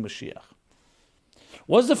 would bring Mashiach?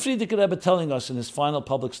 Was the Frierdiker Rebbe telling us in his final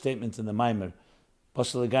public statement in the Maimer,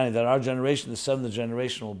 Basi Legani, that our generation, the seventh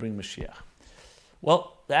generation, will bring Mashiach?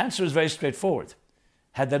 Well, the answer is very straightforward.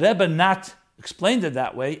 Had the Rebbe not explained it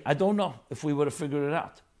that way, I don't know if we would have figured it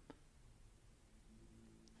out.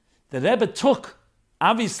 The Rebbe took,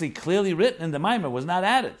 obviously clearly written in the Maimer, was not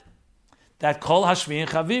added, that Kol Hashvi and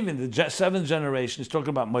Chavivin, the seventh generation, is talking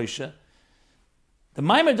about Moshe. The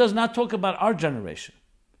Maimer does not talk about our generation.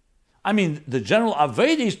 I mean, the general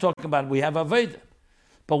Aveda is talking about, we have Aveda.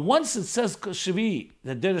 But once it says Shvi,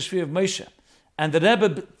 the Dera Shvi of Moshe, and the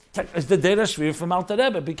Rebbe is the Dera Shvi from Alter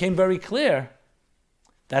Rebbe, it became very clear,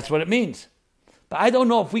 that's what it means. But I don't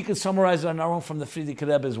know if we could summarize it on our own from the Frierdiker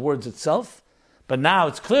Rebbe's words itself, but now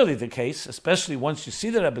it's clearly the case, especially once you see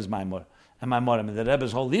the Rebbe's Maimor and Maimorim, and the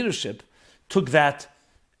Rebbe's whole leadership took that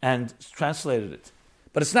and translated it.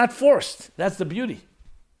 But it's not forced. That's the beauty.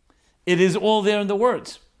 It is all there in the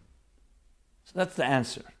words. So that's the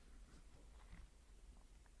answer.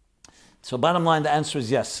 So bottom line, the answer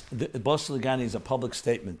is yes. The Basi Legani is a public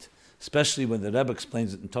statement, especially when the Rebbe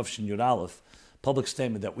explains it in Tafshin Yud Aleph, public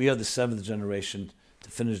statement that we are the seventh generation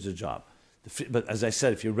to finish the job. But as I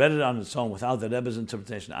said, if you read it on its own without the Rebbe's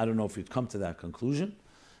interpretation, I don't know if you'd come to that conclusion.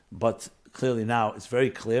 But clearly now it's very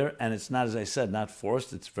clear, and it's not, as I said, not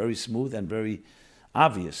forced. It's very smooth and very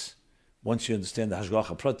obvious once you understand the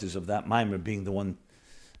Hashgacha Pratis of that Maimer being the one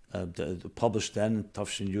published then,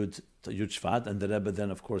 Tafshin Yud Shvat, and the Rebbe then,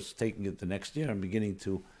 of course, taking it the next year and beginning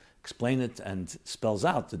to explain it, and spells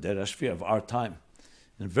out the Dera Shvi of our time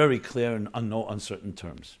in very clear and no uncertain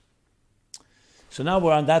terms. So now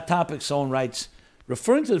we're on that topic. Someone writes,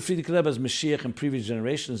 referring to the Frierdiker Rebbe as Mashiach in previous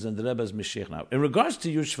generations and the Rebbe as Mashiach now. In regards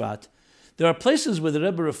to Yud Shvat, there are places where the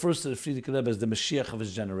Rebbe refers to the Frierdiker Rebbe as the Mashiach of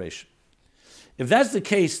his generation. If that's the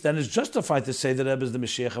case, then it's justified to say that Rebbe is the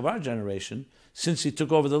Mashiach of our generation, since he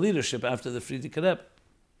took over the leadership after the Frierdiker Rebbe.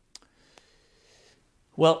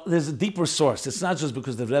 Well, there's a deeper source. It's not just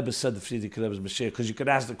because the Rebbe said the Frierdiker Rebbe is Mashiach, because you could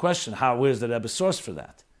ask the question, where's the Rebbe's source for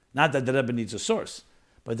that? Not that the Rebbe needs a source,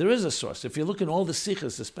 but there is a source. If you look in all the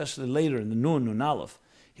Sikhs, especially later in the Nun Aleph,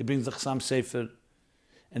 he brings the Chassam Sefer,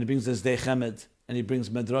 and he brings the Zdei Chemed, and he brings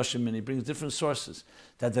Medrashim, and he brings different sources.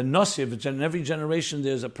 That the Nasi, in every generation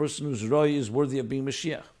there's a person whose Roy is worthy of being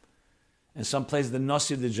Mashiach. In some places the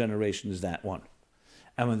Nasi of the generation is that one.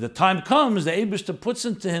 And when the time comes, the Eibishter puts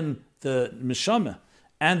into him the Mishama,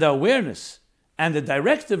 and the awareness, and the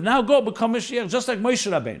directive, now go become Mashiach, just like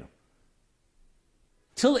Moshe Rabbeinu.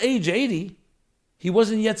 Till age 80, he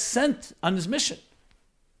wasn't yet sent on his mission.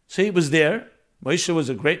 So he was there. Moshe was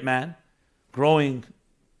a great man, growing,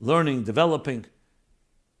 learning, developing.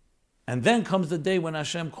 And then comes the day when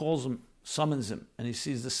Hashem calls him, summons him, and he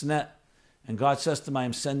sees the snet. And God says to him, I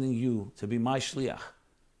am sending you to be my shliach.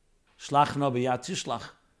 Shlach no b'yad tishlach.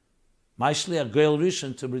 My shliach, Goel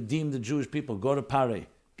Rishon, to redeem the Jewish people. Go to Parei,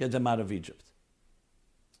 get them out of Egypt.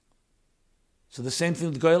 So the same thing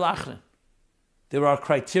with Goel Achron. There are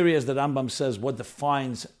criteria, as the Rambam says, what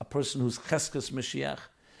defines a person who's Cheskes Mashiach.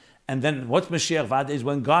 And then what's Mashiach Vad is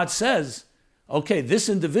when God says, okay, this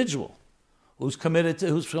individual who's committed to,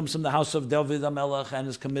 who comes from the house of David HaMelech and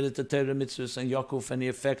is committed to Torah mitzvahs and Yaakov, and he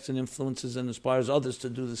affects and influences and inspires others to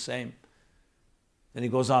do the same. Then he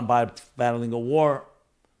goes on by battling a war.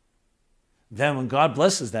 Then when God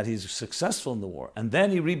blesses that, he's successful in the war. And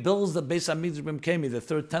then he rebuilds the Beis HaMikdash B'Mkemi, the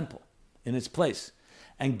third temple, in its place,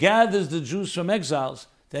 and gathers the Jews from exiles,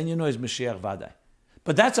 then you know he's Mashiach Vadai.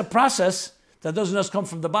 But that's a process that doesn't just come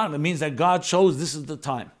from the bottom. It means that God chose this is the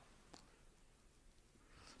time.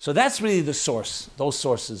 So that's really the source, those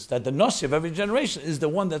sources, that the Nasi of every generation is the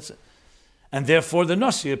one that's, and therefore the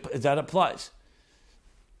Nasi, that applies.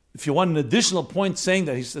 If you want an additional point saying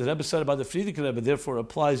that the Rebbe said about the Frierdiker Rebbe, therefore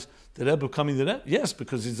applies the Rebbe coming to that, yes,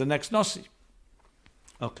 because he's the next Nasi.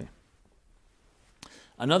 Okay.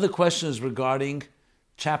 Another question is regarding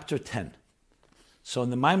Chapter 10. So in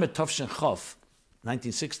the Maimer Tafshin Chof,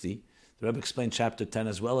 1960, The Rebbe explained chapter 10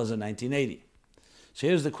 as well as in 1980. So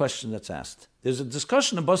here's the question that's asked. There's a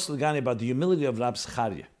discussion in Bas Lagani about the humility of Rab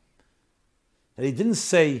Zcharia. That he didn't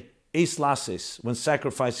say Eis Lases when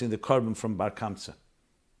sacrificing the korban from Bar Kamsa.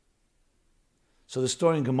 So the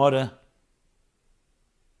story in Gemara,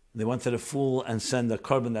 they wanted to fool and send a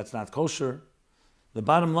korban that's not kosher. The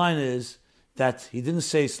bottom line is that he didn't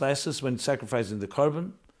say Eis Lases when sacrificing the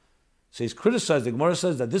korban. So he's criticized. The Gemara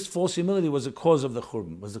says that this false humility was the cause of the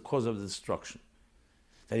churban, was the cause of the destruction.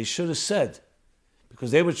 That he should have said,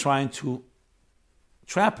 because they were trying to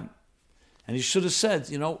trap him. And he should have said,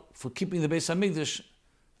 for keeping the Beis HaMikdash,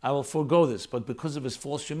 I will forego this. But because of his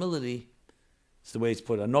false humility, it's the way it's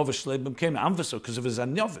put. Anova shleibim came, Amvasa, because of his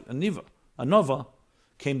Anova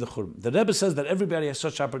came the churban. The Rebbe says that everybody has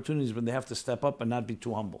such opportunities when they have to step up and not be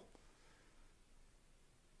too humble.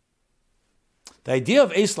 The idea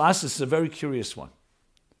of Eis Lases is a very curious one.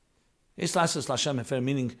 Eis Lases Lashem Hefer,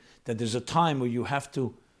 meaning that there's a time where you have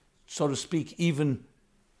to, so to speak, even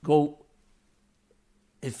go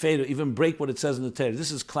Hefer, even break what it says in the Torah. This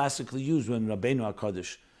is classically used when Rabbeinu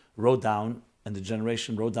HaKadosh wrote down, and the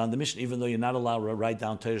generation wrote down the mission, even though you're not allowed to write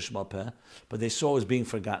down Torah Sheba'al Peh, but they saw it was being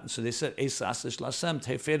forgotten. So they said, Eis Lases Lashem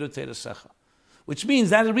Heferu Torah Secha, which means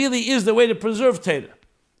that it really is the way to preserve Torah.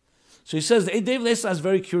 So he says, David Eisa is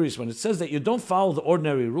very curious when it says that you don't follow the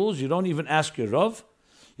ordinary rules, you don't even ask your Rav,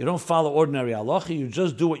 you don't follow ordinary halacha, you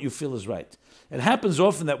just do what you feel is right. It happens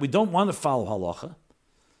often that we don't want to follow halacha,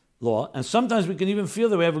 law, and sometimes we can even feel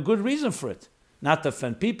that we have a good reason for it, not to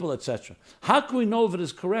offend people, etc. How can we know if it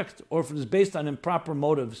is correct, or if it is based on improper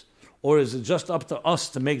motives, or is it just up to us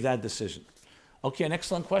to make that decision? Okay, an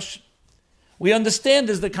excellent question. We understand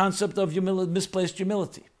is the concept of misplaced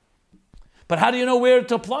humility. But how do you know where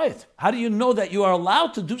to apply it? How do you know that you are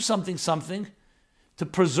allowed to do something to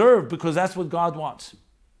preserve because that's what God wants?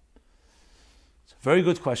 It's a very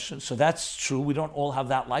good question. So that's true. We don't all have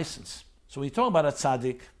that license. So when you talk about a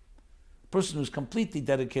tzaddik, a person who's completely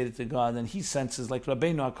dedicated to God, and he senses, like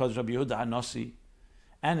Rabbeinu HaKadosh, Rabbi Yehuda HaNasi,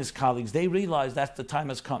 and his colleagues, they realize that the time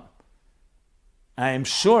has come. I am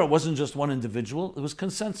sure it wasn't just one individual, it was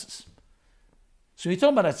consensus. So when you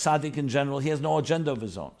talk about a tzaddik in general, he has no agenda of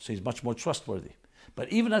his own, so he's much more trustworthy.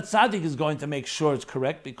 But even a tzaddik is going to make sure it's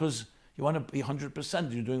correct because you want to be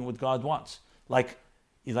 100%, you're doing what God wants. Like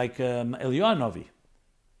Eliyahu Novi.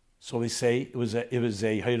 So we say it was a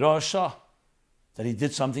Hirah Shah, that he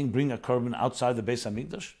did something, bring a korban outside the Beis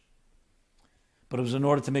HaMikdash. But it was in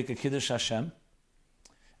order to make a Kiddush Hashem.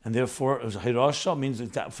 And therefore, it was a Hirah Shah, means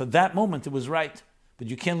that for that moment it was right. But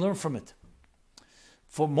you can't learn from it.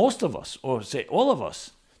 For most of us, or say all of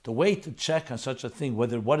us, the way to check on such a thing,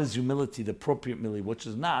 whether what is humility, the appropriate humility, which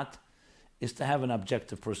is not, is to have an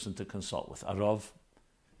objective person to consult with. A Rav.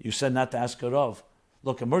 You said not to ask a Rav.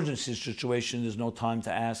 Look, emergency situation, there's no time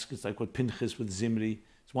to ask. It's like with Pinchas, with Zimri.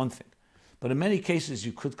 It's one thing. But in many cases,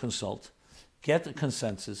 you could consult, get a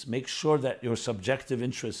consensus, make sure that your subjective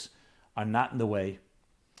interests are not in the way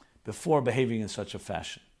before behaving in such a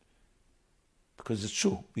fashion. Because it's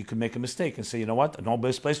true. You can make a mistake and say, you know what, no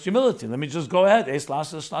misplaced humility. Let me just go ahead. Eis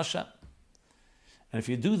Lases Lashem. And if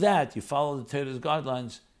you do that, you follow the Torah's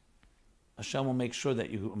guidelines, Hashem will make sure that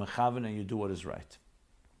you mechaven and you do what is right.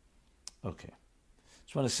 Okay.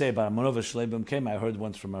 Just want to say about Amonova Shleibim came. I heard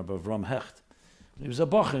once from Rabbi Avram Hecht. When he was a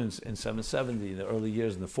bocher in 770, the early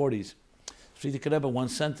years in the 40s, Frierdiker Rebbe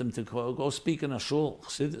once sent him to go speak in a shul,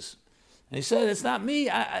 Chassidus. And he said, it's not me.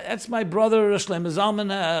 That's my brother, Shlomo Zalman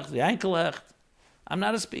Hecht, Yankel Hecht. I'm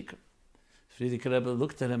not a speaker. Frierdiker Rebbe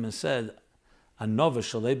looked at him and said, Anova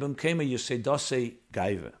Shleibim Kema Yosedose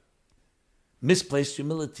Gaiva. Misplaced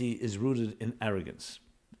humility is rooted in arrogance.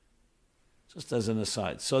 Just as an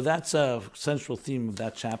aside. So that's a central theme of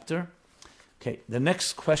that chapter. Okay, the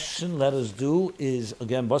next question let us do is,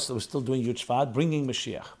 again, we're still doing Yud Shvat, bringing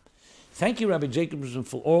Mashiach. Thank you, Rabbi Jacobson,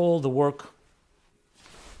 for all the work,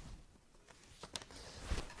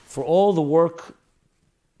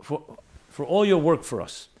 for all your work for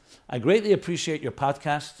us. I greatly appreciate your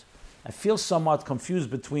podcast. I feel somewhat confused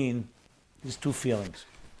between these two feelings.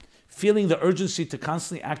 Feeling the urgency to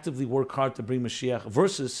constantly actively work hard to bring Mashiach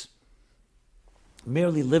versus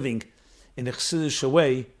merely living in a Chassidish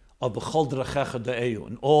way of B'chol Drachecha De'eyu.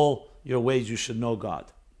 In all your ways you should know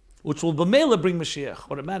God. Which will b'meila bring Mashiach,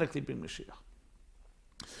 automatically bring Mashiach.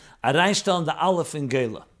 A reinstellen the Aleph in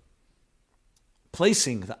Gela.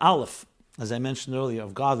 Placing the Aleph, as I mentioned earlier,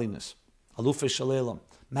 of godliness. Aluf Shalelam,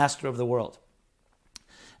 master of the world.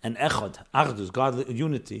 And Echad, Achdus, godly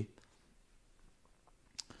unity.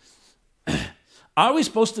 Are we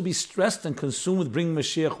supposed to be stressed and consumed with bringing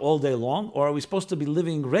Mashiach all day long, or are we supposed to be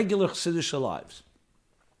living regular Chassidish lives?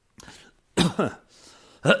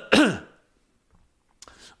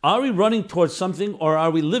 Are we running towards something or are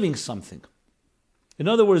we living something? In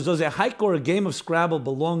other words, does a hike or a game of Scrabble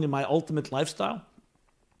belong in my ultimate lifestyle?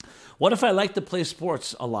 What if I like to play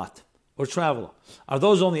sports a lot or travel? Are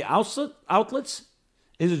those only outlets?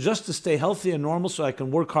 Is it just to stay healthy and normal so I can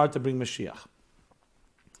work hard to bring Mashiach?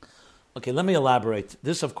 Okay, let me elaborate.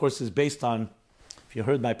 This, of course, is based on, if you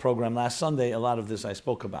heard my program last Sunday, a lot of this I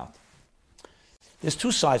spoke about. There's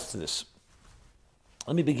two sides to this.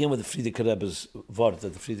 Let me begin with the Frierdiker Rebbe's word,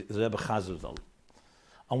 that the Rebbe Chazar.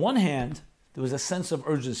 On one hand, there was a sense of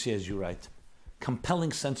urgency, as you write,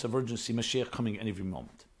 compelling sense of urgency, Mashiach coming at every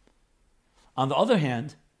moment. On the other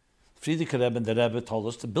hand, Frierdiker Rebbe and the Rebbe told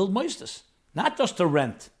us to build moistus, not just to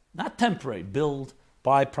rent, not temporary, build,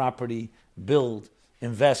 buy property, build,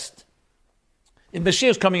 invest. If Mashiach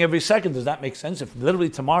is coming every second, does that make sense? If literally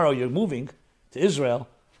tomorrow you're moving to Israel,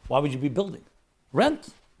 why would you be building? Rent,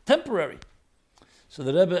 temporary. So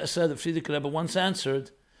the Rebbe said, the Frierdiker Rebbe once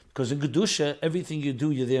answered, because in Gedusha, everything you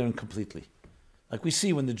do, you're there and completely. Like we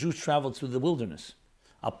see when the Jews traveled through the wilderness.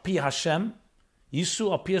 Al pi Hashem,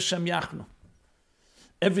 Yisu, al pi Hashem yachnu.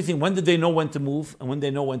 Everything, when did they know when to move and when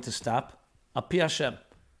they know when to stop? Al pi Hashem.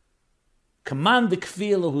 Command the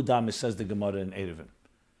kfi Elohudam, says the Gemara in Eruvin.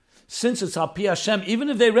 Since it's al pi Hashem, even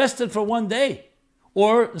if they rested for one day,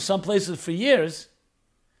 or in some places for years,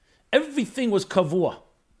 everything was kavua.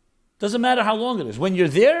 Doesn't matter how long it is. When you're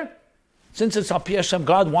there, since it's al pi Hashem,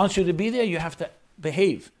 God wants you to be there, you have to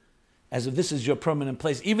behave as if this is your permanent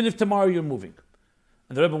place, even if tomorrow you're moving.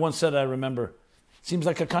 And the Rebbe once said, I remember, it seems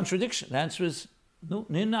like a contradiction. The answer is, no,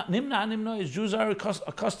 nimna, Jews are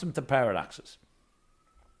accustomed to paradoxes.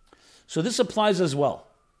 So this applies as well.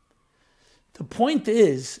 The point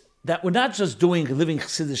is that we're not just living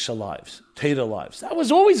Chassidish lives, Torah lives. That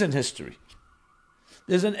was always in history.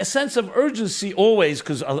 There's a sense of urgency always,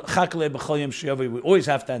 because we always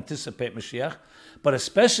have to anticipate Mashiach, but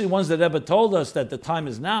especially ones that Rebbe told us that the time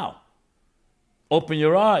is now. Open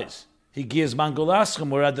your eyes. Higiyaz Mangolaschem,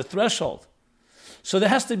 we're at the threshold. So there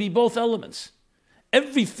has to be both elements.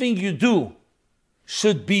 Everything you do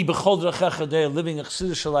should be b'chol drachecha de'ah, living a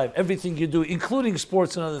Chassidish life. Everything you do, including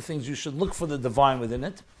sports and other things, you should look for the divine within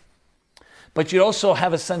it. But you also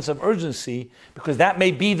have a sense of urgency, because that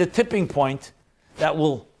may be the tipping point that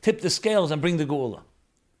will tip the scales and bring the Geula.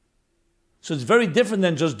 So it's very different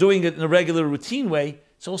than just doing it in a regular routine way.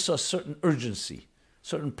 It's also a certain urgency,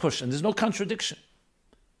 certain push, and there's no contradiction.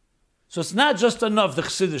 So it's not just enough, the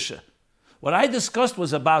Chassidische. What I discussed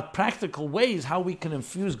was about practical ways how we can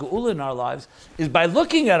infuse Geula in our lives is by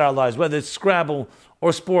looking at our lives, whether it's Scrabble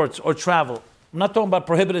or sports or travel. I'm not talking about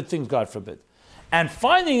prohibited things, God forbid. And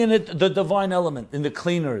finding in it the divine element, in the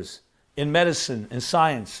cleaners, in medicine, in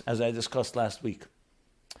science, as I discussed last week.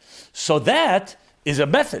 So that is a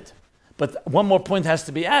method. But one more point has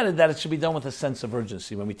to be added, that it should be done with a sense of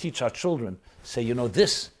urgency. When we teach our children, say,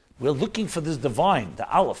 we're looking for this divine, the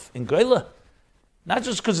Aleph, in Geula. Not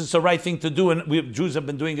just because it's the right thing to do, and Jews have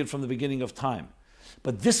been doing it from the beginning of time.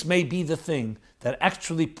 But this may be the thing that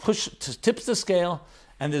actually tips the scale,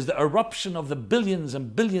 and there's the eruption of the billions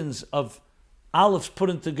and billions of Alephs put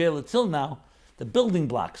into Geula till now, the building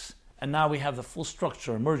blocks. And now we have the full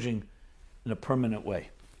structure emerging in a permanent way.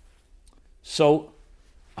 So,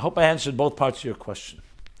 I hope I answered both parts of your question.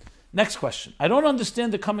 Next question. I don't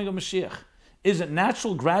understand the coming of Mashiach. Is it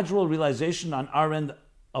natural, gradual realization on our end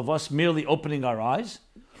of us merely opening our eyes?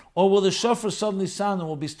 Or will the shofar suddenly sound and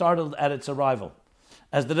we'll be startled at its arrival?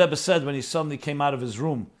 As the Rebbe said when he suddenly came out of his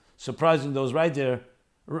room, surprising those right there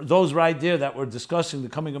that were discussing the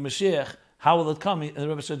coming of Mashiach, how will it come? And the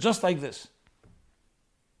Rebbe said, just like this.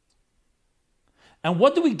 And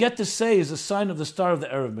what do we get to say is a sign of the start of the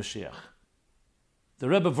Erev Mashiach? The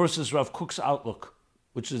Rebbe versus Rav Kook's outlook,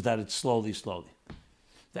 which is that it's slowly.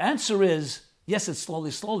 The answer is, yes, it's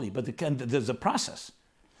slowly, but there's a process.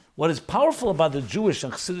 What is powerful about the Jewish,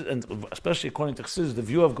 and especially according to Chassidus, the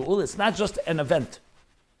view of Geula, it's not just an event.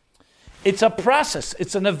 It's a process.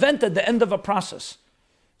 It's an event at the end of a process.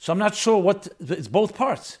 So I'm not sure it's both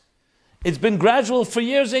parts. It's been gradual for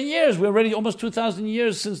years and years. We're already almost 2,000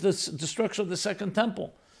 years since the destruction of the Second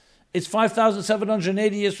Temple. It's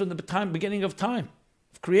 5,780 years from the beginning of time,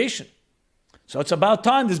 of creation. So it's about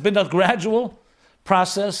time. There's been a gradual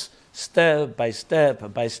process, step by step.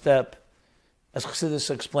 As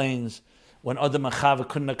Chassidus explains, when Adam and Chava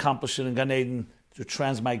couldn't accomplish it in Gan Eden through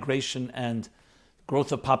transmigration and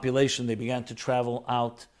growth of population, they began to travel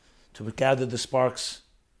out to gather the sparks,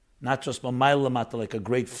 not just Mamaylamata, like a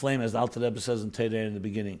great flame, as the Alter Rebbe says in Teireh in the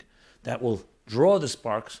beginning, that will draw the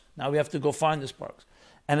sparks. Now we have to go find the sparks.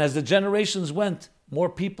 And as the generations went, more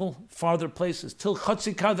people, farther places, till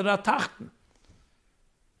Chatzi Kadra Tachten.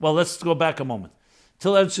 Well, let's go back a moment.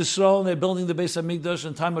 till Eretz Yisrael, and they're building the Beis Hamikdash,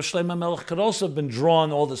 and time of Shlomo Melech could also have been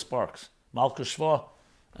drawn all the sparks, Malchus Shva,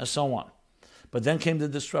 and so on. But then came the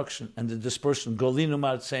destruction and the dispersion. Golinu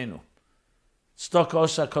Ma'atzenu. Stok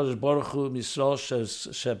Osa Kodesh Baruch Hu Yisrael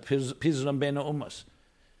Shepizram Beina Umas.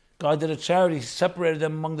 God did a charity. He separated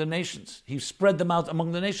them among the nations. He spread them out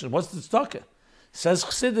among the nations. What's the tzedakah? Says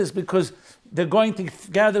Chassidus, because they're going to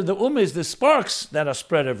gather the umas, the sparks that are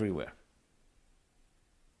spread everywhere.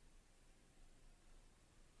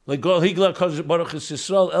 Like God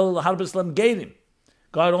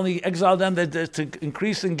only exiled them to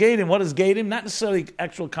increase in Gadim. What is Gadim? Not necessarily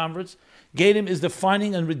actual converts. Gadim is the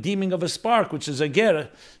finding and redeeming of a spark, which is a ger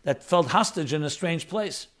that felt hostage in a strange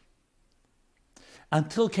place.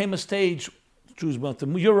 Until came a stage, Jews went to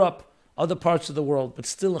Europe, other parts of the world, but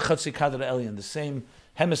still in Chatzi Kadra Elyon, the same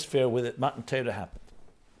hemisphere where the Matan Torah happened,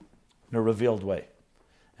 in a revealed way.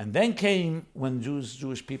 And then came when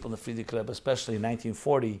Jewish people in the Frierdiker Rebbe, especially in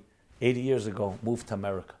 1940, 80 years ago, moved to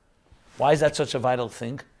America. Why is that such a vital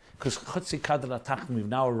thing? Because Chatzi Kadra Tachton, we've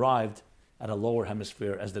now arrived at a lower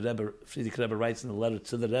hemisphere, as the Rebbe, Frierdiker Rebbe writes in the letter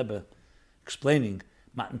to the Rebbe, explaining,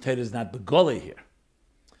 Matan Torah is not Begolei here.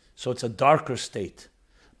 So it's a darker state.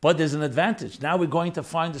 But there's an advantage. Now we're going to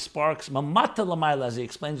find the sparks, Mamata Lamaila, as he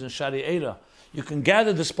explains in Shari Eira. You can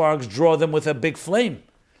gather the sparks, draw them with a big flame.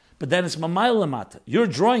 But then it's Mamaila Lamata. You're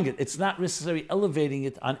drawing it. It's not necessarily elevating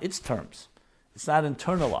it on its terms. It's not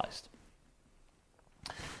internalized.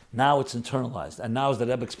 Now it's internalized. And now, as the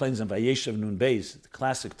Rebbe explains in Vayeshev Nun Beis, the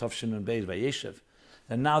classic Tafshin Nun Beis, Vayeshev,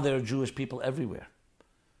 that now there are Jewish people everywhere.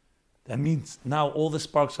 That means now all the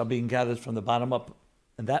sparks are being gathered from the bottom up.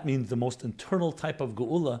 And that means the most internal type of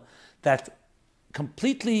geula that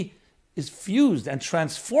completely is fused and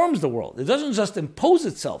transforms the world. It doesn't just impose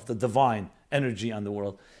itself, the divine energy on the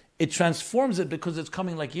world. It transforms it because it's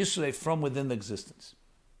coming like Yisrei from within the existence.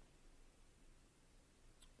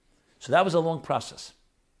 So that was a long process.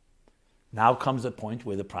 Now comes the point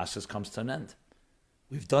where the process comes to an end.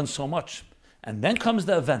 We've done so much. And then comes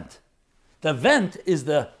the event. The event is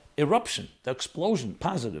the eruption, the explosion,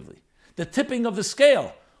 positively. The tipping of the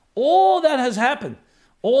scale. All that has happened.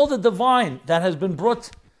 All the divine that has been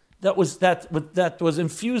brought, that was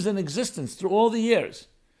infused in existence through all the years,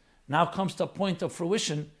 now comes to a point of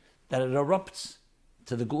fruition that it erupts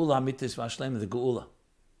to the Geula Amitis Vashlem, the Geula.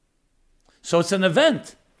 So it's an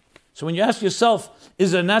event. So when you ask yourself,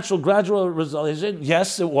 is it a natural gradual resolution?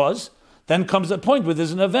 Yes, it was. Then comes a point where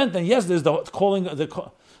there's an event, and yes, there's the calling,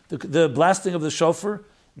 the blasting of the shofar.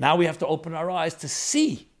 Now we have to open our eyes to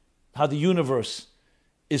see how the universe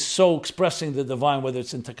is so expressing the divine, whether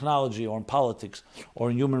it's in technology or in politics or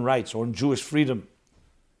in human rights or in Jewish freedom.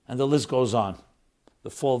 And the list goes on. The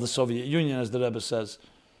fall of the Soviet Union, as the Rebbe says,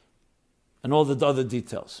 and all the other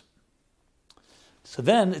details. So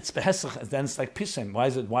then it's behesach, then it's like Pisem.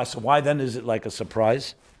 Why then is it like a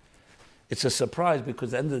surprise? It's a surprise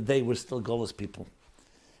because at the end of the day, we're still Golas people.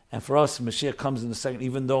 And for us, Mashiach comes in a second,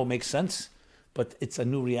 even though it makes sense, but it's a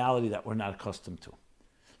new reality that we're not accustomed to.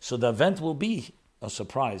 So the event will be a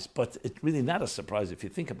surprise, but it's really not a surprise if you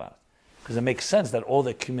think about it. Because it makes sense that all the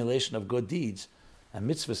accumulation of good deeds and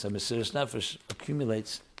mitzvahs and Mesiras Nefesh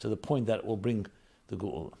accumulates to the point that it will bring the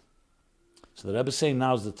Geula. So the Rebbe is saying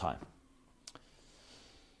now's the time.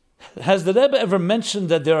 Has the Rebbe ever mentioned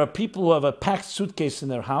that there are people who have a packed suitcase in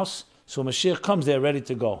their house, so Mashiach comes, they're ready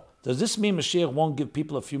to go? Does this mean Mashiach won't give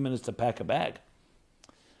people a few minutes to pack a bag?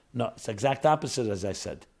 No, it's the exact opposite, as I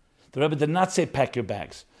said. The Rebbe did not say pack your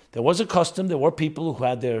bags. There was a custom, there were people who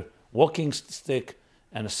had their walking stick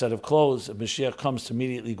and a set of clothes. If Mashiach comes to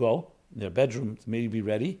immediately go in their bedroom to maybe be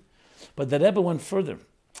ready. But the Rebbe went further.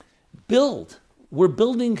 We're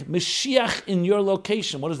building Mashiach in your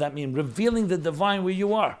location. What does that mean? Revealing the divine where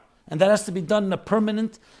you are. And that has to be done in a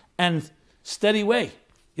permanent and steady way.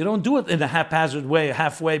 You don't do it in a haphazard way,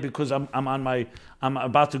 halfway, because I'm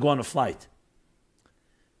about to go on a flight.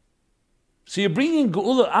 So you're bringing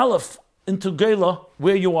Geula Aleph into Geula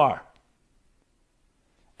where you are.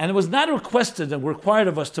 And it was not requested and required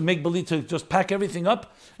of us to make believe, to just pack everything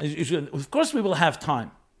up. Of course we will have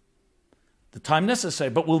time. The time necessary,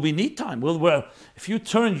 but will we need time? If you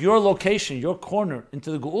turn your location, your corner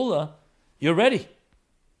into the Geula, you're ready.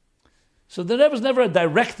 So there was never a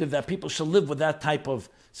directive that people should live with that type of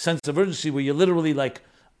sense of urgency where you're literally like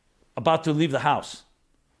about to leave the house.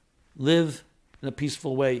 Live in a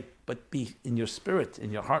peaceful way, but be in your spirit,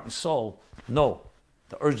 in your heart and soul. Know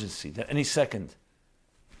the urgency that any second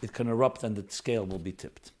it can erupt and the scale will be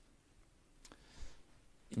tipped.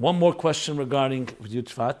 One more question regarding Yud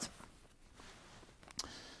Shvat.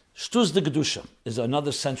 Shtuz de Gedusha is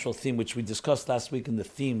another central theme which we discussed last week in the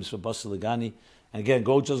themes for Basi Legani And again,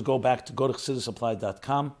 go to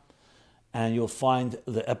chassidusapplied.com, and you'll find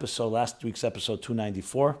the episode, last week's episode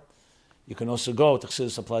 294. You can also go to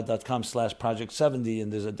chassidusapplied.com/project70,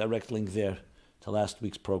 and there's a direct link there to last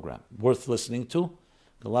week's program. Worth listening to.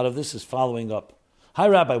 A lot of this is following up. Hi,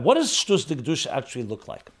 Rabbi, what does Shtus de Kedusha actually look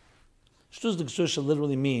like? Shtus de Kedusha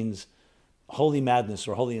literally means holy madness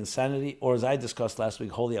or holy insanity, or as I discussed last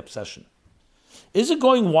week, holy obsession. Is it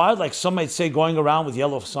going wild, like some might say, going around with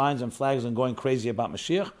yellow signs and flags and going crazy about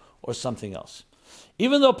Mashiach, or something else?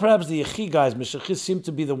 Even though perhaps the Yechi guys, Mashiachis, seem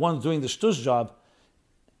to be the ones doing the Shtus job,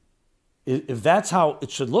 if that's how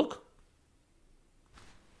it should look?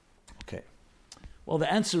 Okay. Well,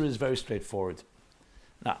 the answer is very straightforward.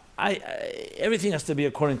 Now, everything has to be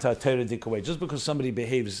according to a Torah-dik way. Just because somebody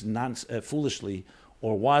behaves foolishly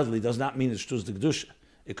or wildly does not mean it's Shtus de Kedusha.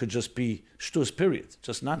 It could just be Shtus, period.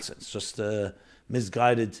 Just nonsense. Just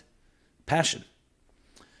misguided passion.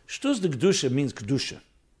 Shtus de Kedusha means Kedusha,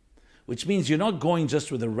 which means you're not going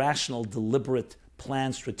just with a rational, deliberate,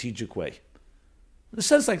 planned, strategic way. In a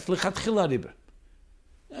sense, like L'chatchila Riber.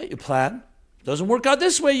 You plan. Doesn't work out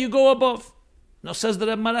this way, you go above. Now says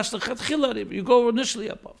that you go initially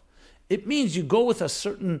above. It means you go with a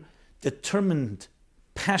certain determined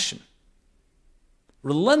passion.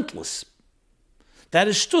 Relentless. That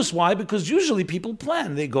is shtus. Why? Because usually people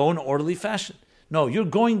plan. They go in orderly fashion. No, you're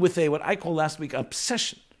going with what I called last week,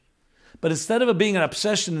 obsession. But instead of it being an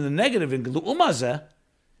obsession in the negative,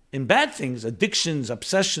 in bad things, addictions,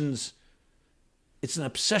 obsessions, it's an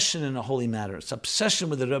obsession in a holy matter. It's obsession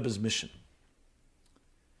with the Rebbe's mission.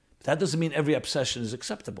 That doesn't mean every obsession is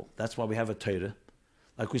acceptable. That's why we have a Torah.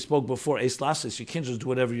 Like we spoke before, Eis Lasis, you can't just do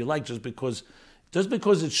whatever you like just because it's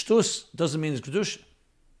shtus doesn't mean it's Kedusha.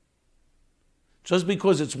 Just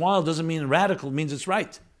because it's wild doesn't mean radical, it means it's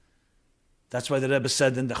right. That's why the Rebbe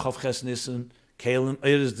said in the Chav Ches Nissen, Kalim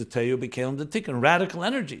Eiris de Teyu be Kalim de Tikkun, radical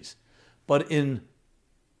energies, but in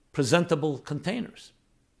presentable containers.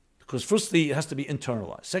 Because firstly, it has to be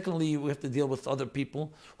internalized. Secondly, we have to deal with other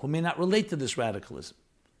people who may not relate to this radicalism.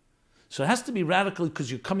 So it has to be radical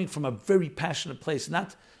because you're coming from a very passionate place.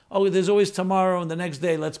 Not, there's always tomorrow and the next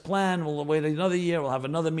day, let's plan, we'll wait another year, we'll have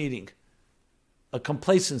another meeting. A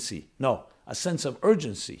complacency. No, a sense of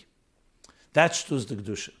urgency. That's Shtus de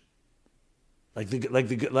Kedusha. Like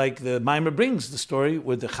the Maimer brings the story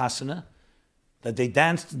with the Chasana, that they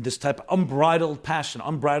danced in this type of unbridled passion,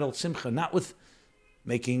 unbridled simcha, not with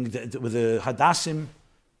with the Hadassim,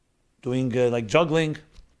 doing like juggling.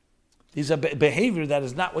 These are behavior that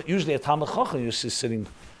is not what usually a Talmud Chacham used to sitting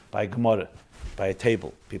by a Gemara, by a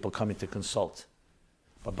table, people coming to consult.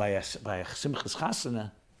 But by a Simchas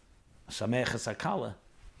Chasana, a Sameachas Akala,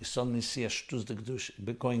 you suddenly see a Shtus de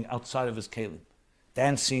Kedusha going outside of his kelim,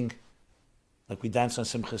 dancing like we dance on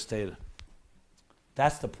Simchas Torah.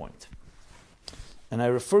 That's the point. And I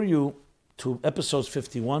refer you to episodes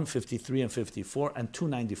 51, 53, and 54, and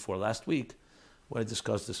 294 last week, where I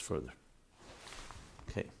discussed this further.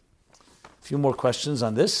 Okay. A few more questions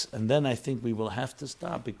on this, and then I think we will have to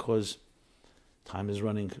stop because time is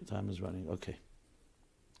running. Okay.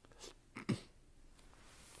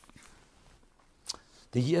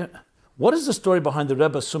 What is the story behind the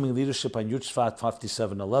Rebbe assuming leadership on Yud Shvat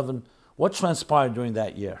 5711? What transpired during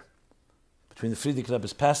that year between the Frierdiker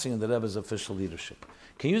Rebbe's passing and the Rebbe's official leadership?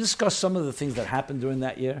 Can you discuss some of the things that happened during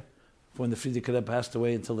that year when the Frierdiker Rebbe passed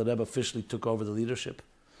away until the Rebbe officially took over the leadership?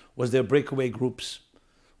 Was there breakaway groups?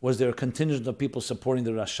 Was there a contingent of people supporting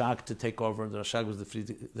the Rashag to take over? The Rashag was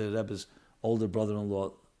the Rebbe's older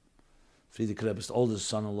brother-in-law, Frierdiker Rebbe's oldest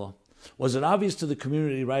son-in-law. Was it obvious to the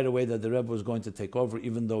community right away that the Rebbe was going to take over,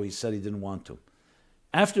 even though he said he didn't want to?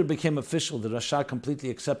 After it became official, the Rashag completely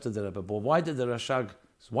accepted the Rebbe. But why did the Rashag's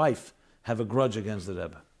wife have a grudge against the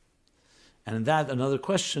Rebbe? And in that, another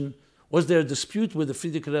question, was there a dispute where the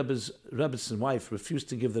Frierdiker Rebbe's wife refused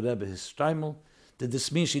to give the Rebbe his shtreimel? Did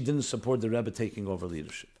this mean she didn't support the Rebbe taking over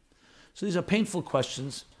leadership? So these are painful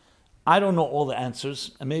questions. I don't know all the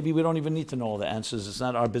answers, and maybe we don't even need to know all the answers. It's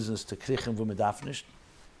not our business to krichem v'medafnish.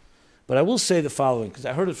 But I will say the following, because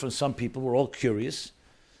I heard it from some people, we're all curious.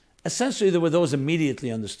 Essentially, there were those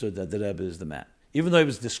immediately understood that the Rebbe is the man. Even though he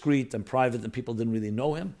was discreet and private and people didn't really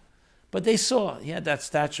know him, but they saw he had that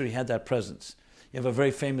stature, he had that presence. You have a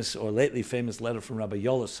very famous, or lately famous letter from Rabbi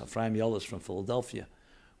Yolis, Ephraim Yolis from Philadelphia,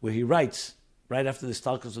 where he writes, right after the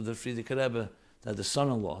stalkers of the Frierdiker Rebbe, that the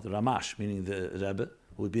son-in-law, the Ramash, meaning the Rebbe,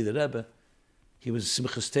 who would be the Rebbe, he was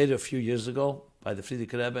Simchas Torah a few years ago by the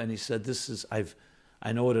Frierdiker Rebbe, and he said,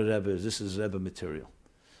 I know what a Rebbe is, this is Rebbe material.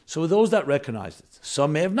 So those that recognized it,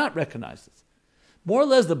 some may have not recognized it. More or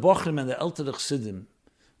less the Bochrim and the Elter Chassidim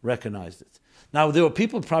recognized it. Now there were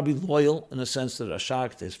people probably loyal in a sense to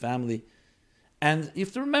Rashag, to his family, And you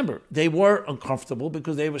have to remember, they were uncomfortable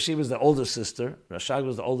because she was the older sister, Rashag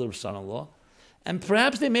was the older son-in-law, and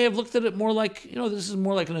perhaps they may have looked at it more like, this is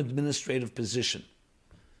more like an administrative position.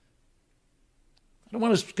 I don't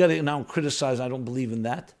want to get it now and criticize, I don't believe in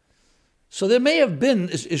that. So there may have been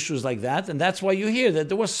issues like that, and that's why you hear that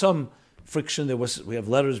there was some friction, we have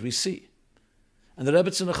letters we see. And the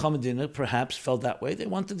Rebbetzin of Chamadina perhaps felt that way. They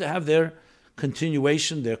wanted to have their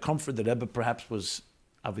continuation, their comfort. The Rebbe perhaps was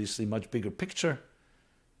obviously much bigger picture.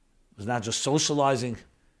 It was not just socializing. It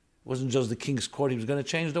wasn't just the king's court. He was going to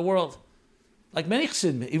change the world. Like many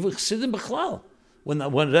Chassidim, even Chassidim Bechlal. When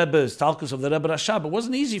Rebbe is Talkus of the Rebbe Rashab, it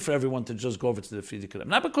wasn't easy for everyone to just go over to the Frierdiker Rebbe.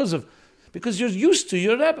 Not because you're used to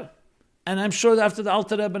your Rebbe. And I'm sure that after the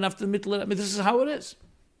Alter Rebbe and after the Mittel Rebbe, this is how it is.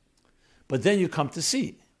 But then you come to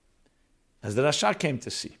see, as the Rasha came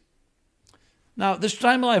to see. Now, this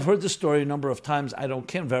Shtaimel, I've heard the story a number of times.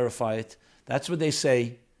 Can't verify it. That's what they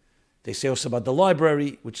say. They say also about the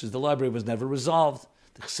library, which is the library was never resolved.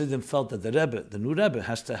 The Chassidim felt that the Rebbe, the new Rebbe,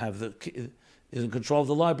 has to have is in control of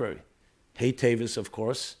the library. Hey Tavis, of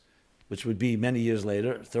course, which would be many years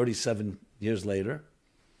later, 37 years later,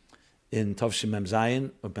 in Tovshim Mem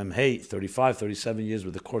Zayin, or Mem Hey, 35, 37 years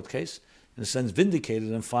with the court case, in a sense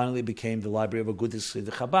vindicated and finally became the library of a good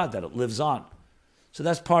Chassidut Chabad, that it lives on. So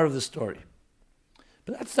that's part of the story.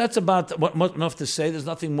 But that's about enough to say. There's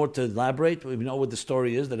nothing more to elaborate. We know what the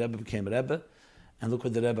story is. The Rebbe became a Rebbe, and look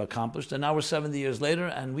what the Rebbe accomplished. And now we're 70 years later,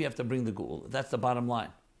 and we have to bring the Geula. That's the bottom line.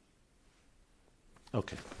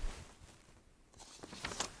 Okay.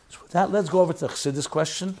 So with that, let's go over to the Chassidus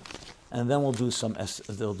question, and then we'll do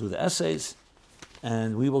they'll do the essays,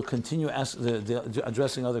 and we will continue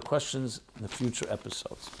addressing other questions in the future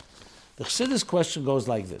episodes. The Chassidus question goes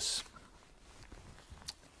like this.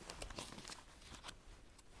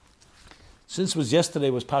 Since yesterday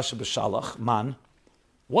was Pasha B'Shalach, man,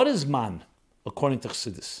 what is man, according to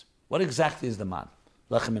Chassidus? What exactly is the man?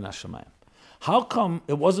 Lechem min hashamayim. How come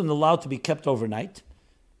it wasn't allowed to be kept overnight?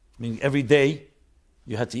 I mean, every day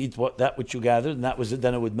you had to eat that which you gathered, and that was it,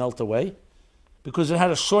 then it would melt away. Because it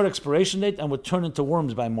had a short expiration date and would turn into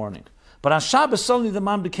worms by morning. But on Shabbos, suddenly the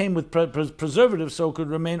man became with preservatives so it could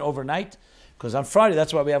remain overnight. Because on Friday,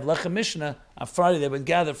 that's why we have Lechem Mishnah, on Friday they would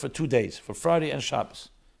gather for 2 days, for Friday and Shabbos.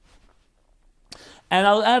 And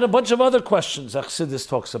I'll add a bunch of other questions that Chassidus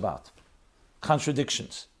talks about.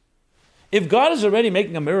 Contradictions. If God is already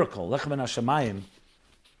making a miracle, Lechem min hashamayim,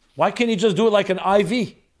 why can't he just do it like an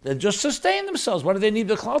IV? They just sustain themselves. Why do they need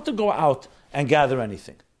the cloud to go out and gather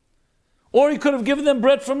anything? Or he could have given them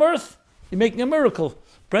bread from earth. You're making a miracle.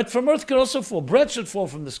 Bread from earth could also fall. Bread should fall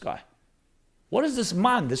from the sky. What is this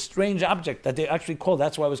man, this strange object that they actually call,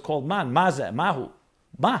 that's why it was called man, mazeh, mahu.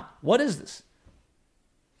 Ma, what is this?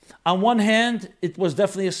 On one hand, it was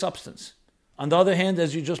definitely a substance. On the other hand,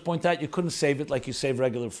 as you just point out, you couldn't save it like you save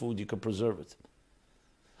regular food. You could preserve it.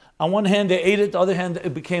 On one hand, they ate it. On the other hand,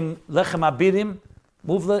 it became lechem abirim,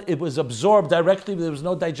 muvla. It was absorbed directly. There was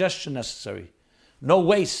no digestion necessary. No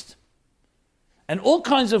waste. And all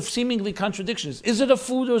kinds of seemingly contradictions. Is it a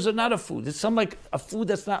food or is it not a food? It's some like a food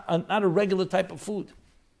that's not a regular type of food.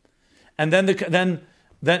 And then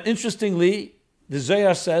interestingly, the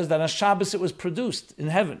Zohar says that on Shabbos it was produced in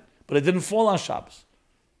heaven, but it didn't fall on Shabbos.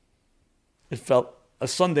 It fell a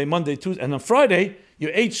Sunday, Monday, Tuesday, and on Friday, you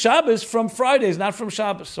ate Shabbos from Fridays, not from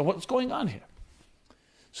Shabbos. So what's going on here?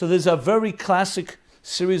 So there's a very classic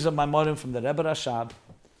series of Maimorim from the Rebbe Rashab,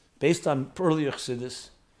 based on earlier Chassidus.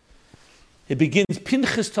 It begins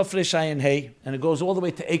Pinchas Tofrei Shayin Hey, and it goes all the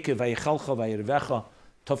way to Ekev, Vayichalcha, Vayirvecha,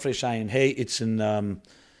 Tofrei Shayin Hey. It's in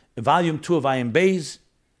volume 2 of Ayin Beis,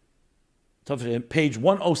 page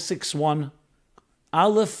 1061,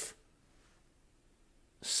 Aleph,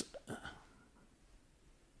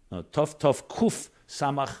 Tov Kuf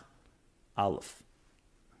Samach Aleph.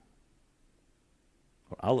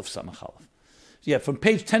 Or Aleph Samach Aleph. Yeah, from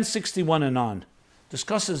page 1061 and on,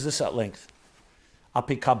 discusses this at length.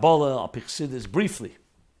 Api Kabbalah, Api Chassidus, briefly.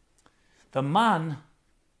 The man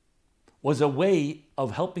was a way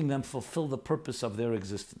of helping them fulfill the purpose of their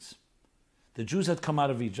existence. The Jews had come out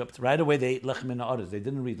of Egypt. Right away they ate Lechem min ha'aretz. They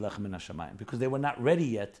didn't read Lechem min hashamayim because they were not ready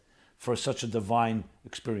yet for such a divine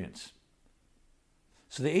experience.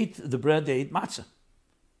 So they ate the bread, they ate matzah.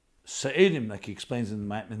 Se'edim, like he explains in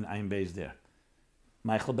Ayin Beis there.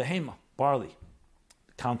 Meichel behema, barley,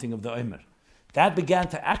 the counting of the Omer. That began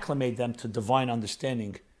to acclimate them to divine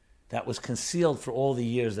understanding that was concealed for all the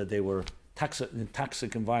years that they were in the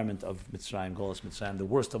toxic environment of Mitzrayim, Golas Mitzrayim, the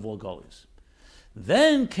worst of all Golas.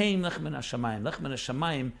 Then came Lechem min hashamayim. Lechem min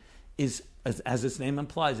hashamayim is, as its name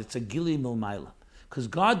implies, it's a gili milmayla. Because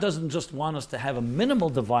God doesn't just want us to have a minimal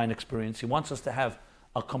divine experience, He wants us to have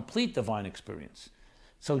a complete divine experience.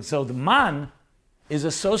 So the man is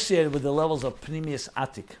associated with the levels of Pnimius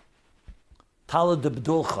Atik. Tala de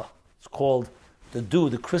B'dulcha. It's called the dew,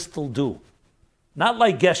 the crystal dew. Not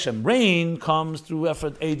like Geshem. Rain comes through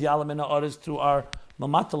effort, Eid Yalamina Oris, through our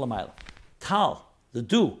Mamata Lamayla. Tal, the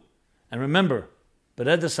dew. And remember,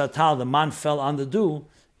 Bereda Satal, the man fell on the dew,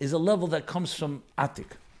 is a level that comes from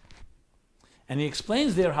Atik. And he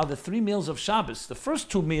explains there how the 3 meals of Shabbos, the first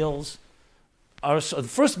 2 meals, the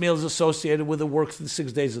first meal is associated with the work for the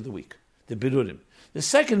 6 days of the week, the Birurim. The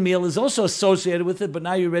second meal is also associated with it, but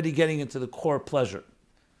now you're already getting into the core pleasure.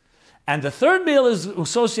 And the third meal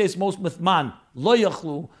associates most with man, lo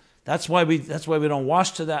yachlu. That's why we don't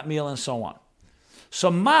wash to that meal and so on. So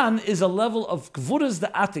man is a level of gvuras the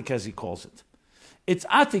atik, as he calls it. It's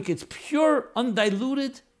atik, it's pure,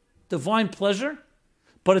 undiluted, divine pleasure,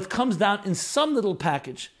 but it comes down in some little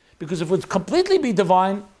package, because if it would completely be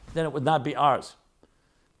divine, then it would not be ours.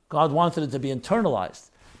 God wanted it to be internalized,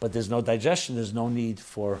 but there's no digestion, there's no need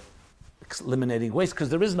for eliminating waste, because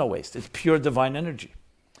there is no waste. It's pure divine energy.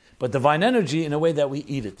 But divine energy in a way that we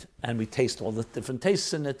eat it, and we taste all the different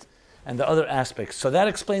tastes in it, and the other aspects. So that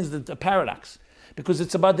explains the paradox, because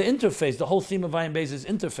it's about the interface. The whole theme of Ayin Beis is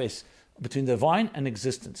interface between divine and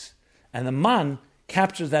existence. And the man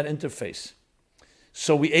captures that interface.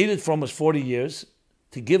 So we ate it for almost 40 years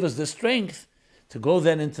to give us the strength to go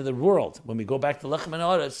then into the world. When we go back to Lechem and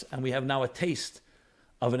Oretz, and we have now a taste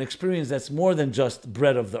of an experience that's more than just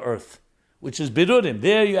bread of the earth, which is birurim.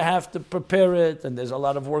 There you have to prepare it, and there's a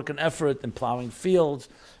lot of work and effort in plowing fields,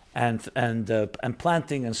 and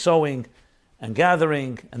planting and sowing, and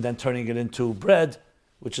gathering, and then turning it into bread,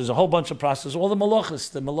 which is a whole bunch of processes. All the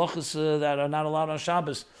malachas that are not allowed on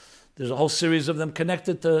Shabbos, there's a whole series of them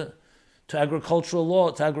connected to agricultural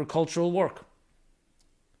law, to agricultural work.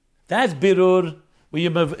 That's birur, where you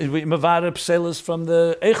mevarep pselas from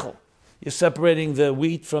the echel. You're separating the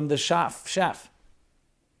wheat from the shaf.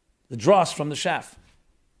 The dross from the shaf,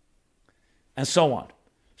 and so on.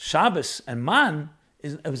 Shabbos and man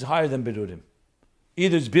is higher than birurim.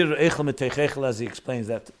 Either it's birur echel mitech echel, as he explains,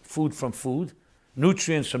 that food from food,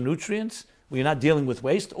 nutrients from nutrients, where you're not dealing with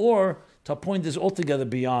waste, or to a point is altogether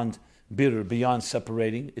beyond birur, beyond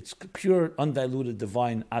separating. It's pure, undiluted,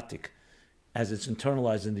 divine atik, as it's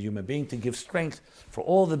internalized in the human being, to give strength for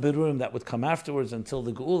all the birurim that would come afterwards until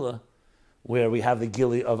the geula, where we have the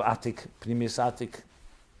gili of atik, pnimius atik,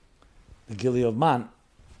 the Gili of Man.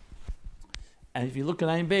 And if you look at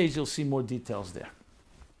Ayin Beis, you'll see more details there.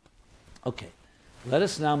 Okay, let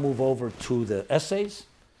us now move over to the essays.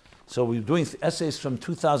 So we're doing essays from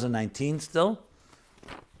 2019 still,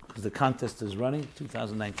 because the contest is running,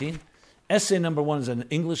 2019. Essay number 1 is an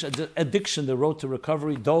English addiction, the road to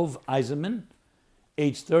recovery, Dov Eisenman,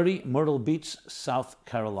 age 30, Myrtle Beach, South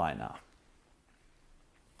Carolina.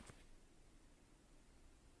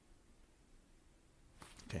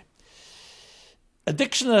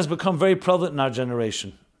 Addiction has become very prevalent in our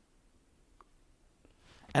generation.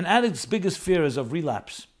 An addict's biggest fear is of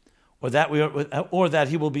relapse, or that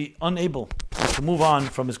he will be unable to move on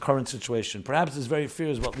from his current situation. Perhaps this very fear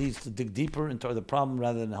is what leads to dig deeper into the problem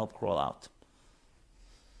rather than help crawl out.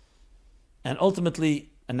 And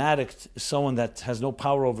ultimately, an addict is someone that has no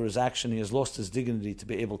power over his action. He has lost his dignity to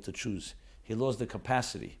be able to choose. He lost the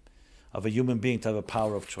capacity of a human being to have a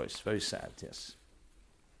power of choice. Very sad, yes.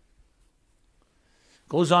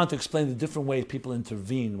 Goes on to explain the different ways people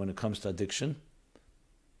intervene when it comes to addiction.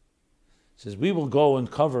 He says, we will go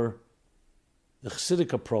and cover the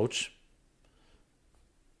Chassidic approach,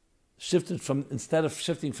 instead of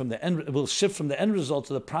shifting from the end, we'll shift from the end result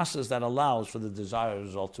to the process that allows for the desired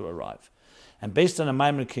result to arrive. And based on a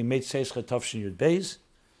Maimon Kimet Seish Chetavshin Yud Beis,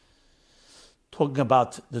 talking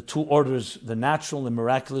about the 2 orders, the natural and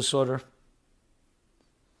miraculous order,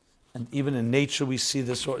 and even in nature we see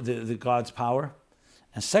this the God's power.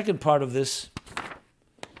 And second part of this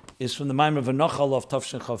is from the Maimon of Enochal of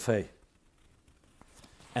Tavshin Chafei.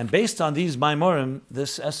 And based on these Maimorim,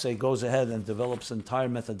 this essay goes ahead and develops an entire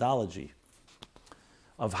methodology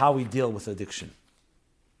of how we deal with addiction,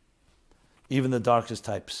 even the darkest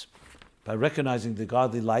types, by recognizing the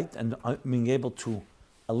godly light and being able to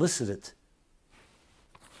elicit it.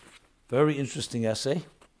 Very interesting essay,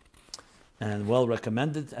 and well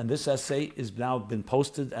recommended. And this essay is now been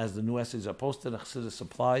posted, as the new essays are posted, at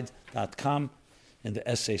chassidusapplied.com in the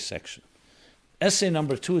essay section. Essay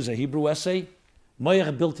number 2 is a Hebrew essay,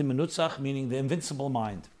 Moyach Bilti Menutzach, meaning the invincible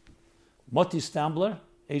mind. Moti Stambler,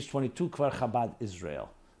 age 22, Kvar Chabad,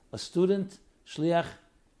 Israel. A student, Shliach,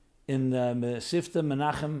 in Sifta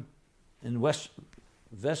Menachem in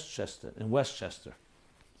Westchester.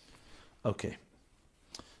 Okay.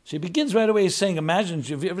 So he begins right away saying, imagine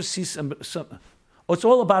if you ever see some it's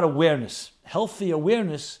all about awareness. Healthy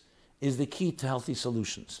awareness is the key to healthy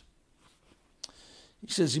solutions.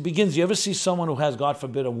 He says, he begins, you ever see someone who has, God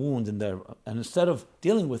forbid, a wound in there, and instead of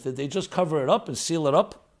dealing with it, they just cover it up and seal it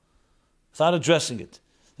up without addressing it.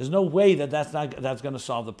 There's no way that's going to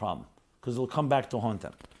solve the problem, because it'll come back to haunt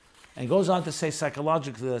them. And he goes on to say,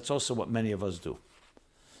 psychologically, that's also what many of us do.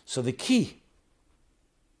 So the key,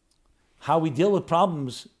 how we deal with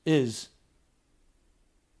problems is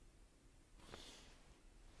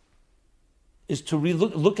to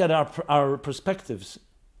look at our perspectives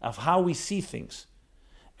of how we see things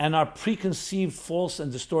and our preconceived false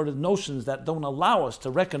and distorted notions that don't allow us to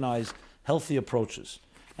recognize healthy approaches.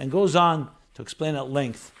 And goes on to explain at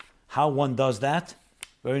length how one does that.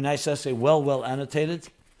 Very nice essay, well annotated.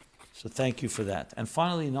 So thank you for that. And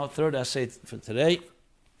finally, third essay for today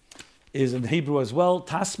is in Hebrew as well.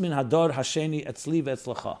 Tasmin hador hasheni etzli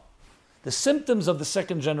ve'etzlacha. The symptoms of the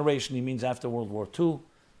second generation, he means after World War II,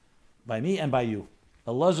 by me and by you.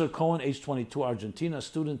 Elazar Cohen, age 22, Argentina,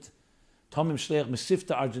 student. Tomim Shliach,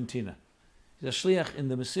 Mesivta, Argentina. He's a Shliach in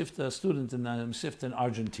the Mesivta, student in the Mesivta in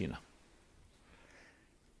Argentina.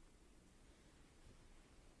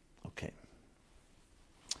 Okay.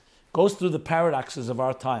 Goes through the paradoxes of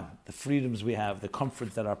our time, the freedoms we have, the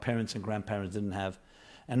comfort that our parents and grandparents didn't have,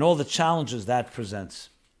 and all the challenges that presents,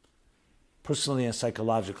 personally and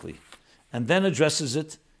psychologically. And then addresses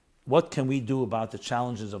it, what can we do about the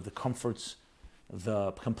challenges of the comforts,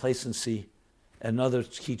 the complacency, and other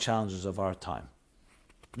key challenges of our time.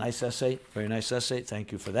 Nice essay, very nice essay.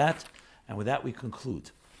 Thank you for that. And with that, we conclude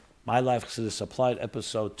My Life Chassidus Applied,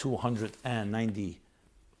 episode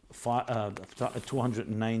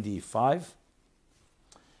 295.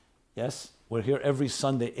 Yes, we're here every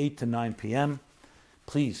Sunday, 8 to 9 p.m.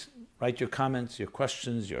 Please write your comments, your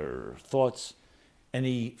questions, your thoughts.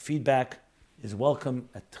 Any feedback is welcome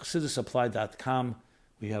at chassidusapply.com.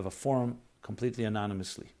 We have a forum completely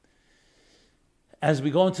anonymously. As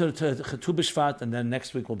we go into Chetu B'Shvat, and then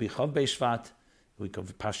next week will be Chav B'Shvat, week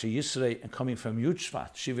of Pasha Yisrei, and coming from Yud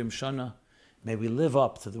Shvat, Shivim Shana, may we live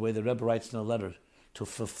up to the way the Rebbe writes in a letter, to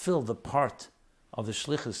fulfill the part of the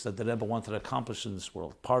shlichus that the Rebbe wanted to accomplish in this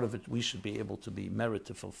world. Part of it we should be able to be merit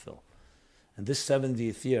to fulfill. And this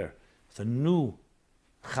 70th year, with a new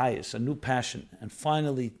chayis, a new passion, and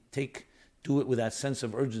finally do it with that sense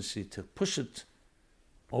of urgency to push it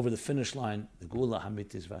over the finish line, the Gula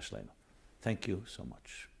Hamitis Vashlenu. Thank you so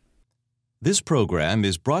much. This program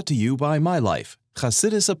is brought to you by My Life,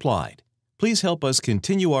 Chassidus Applied. Please help us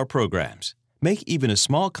continue our programs. Make even a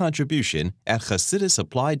small contribution at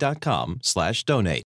chassidusapply.com/donate.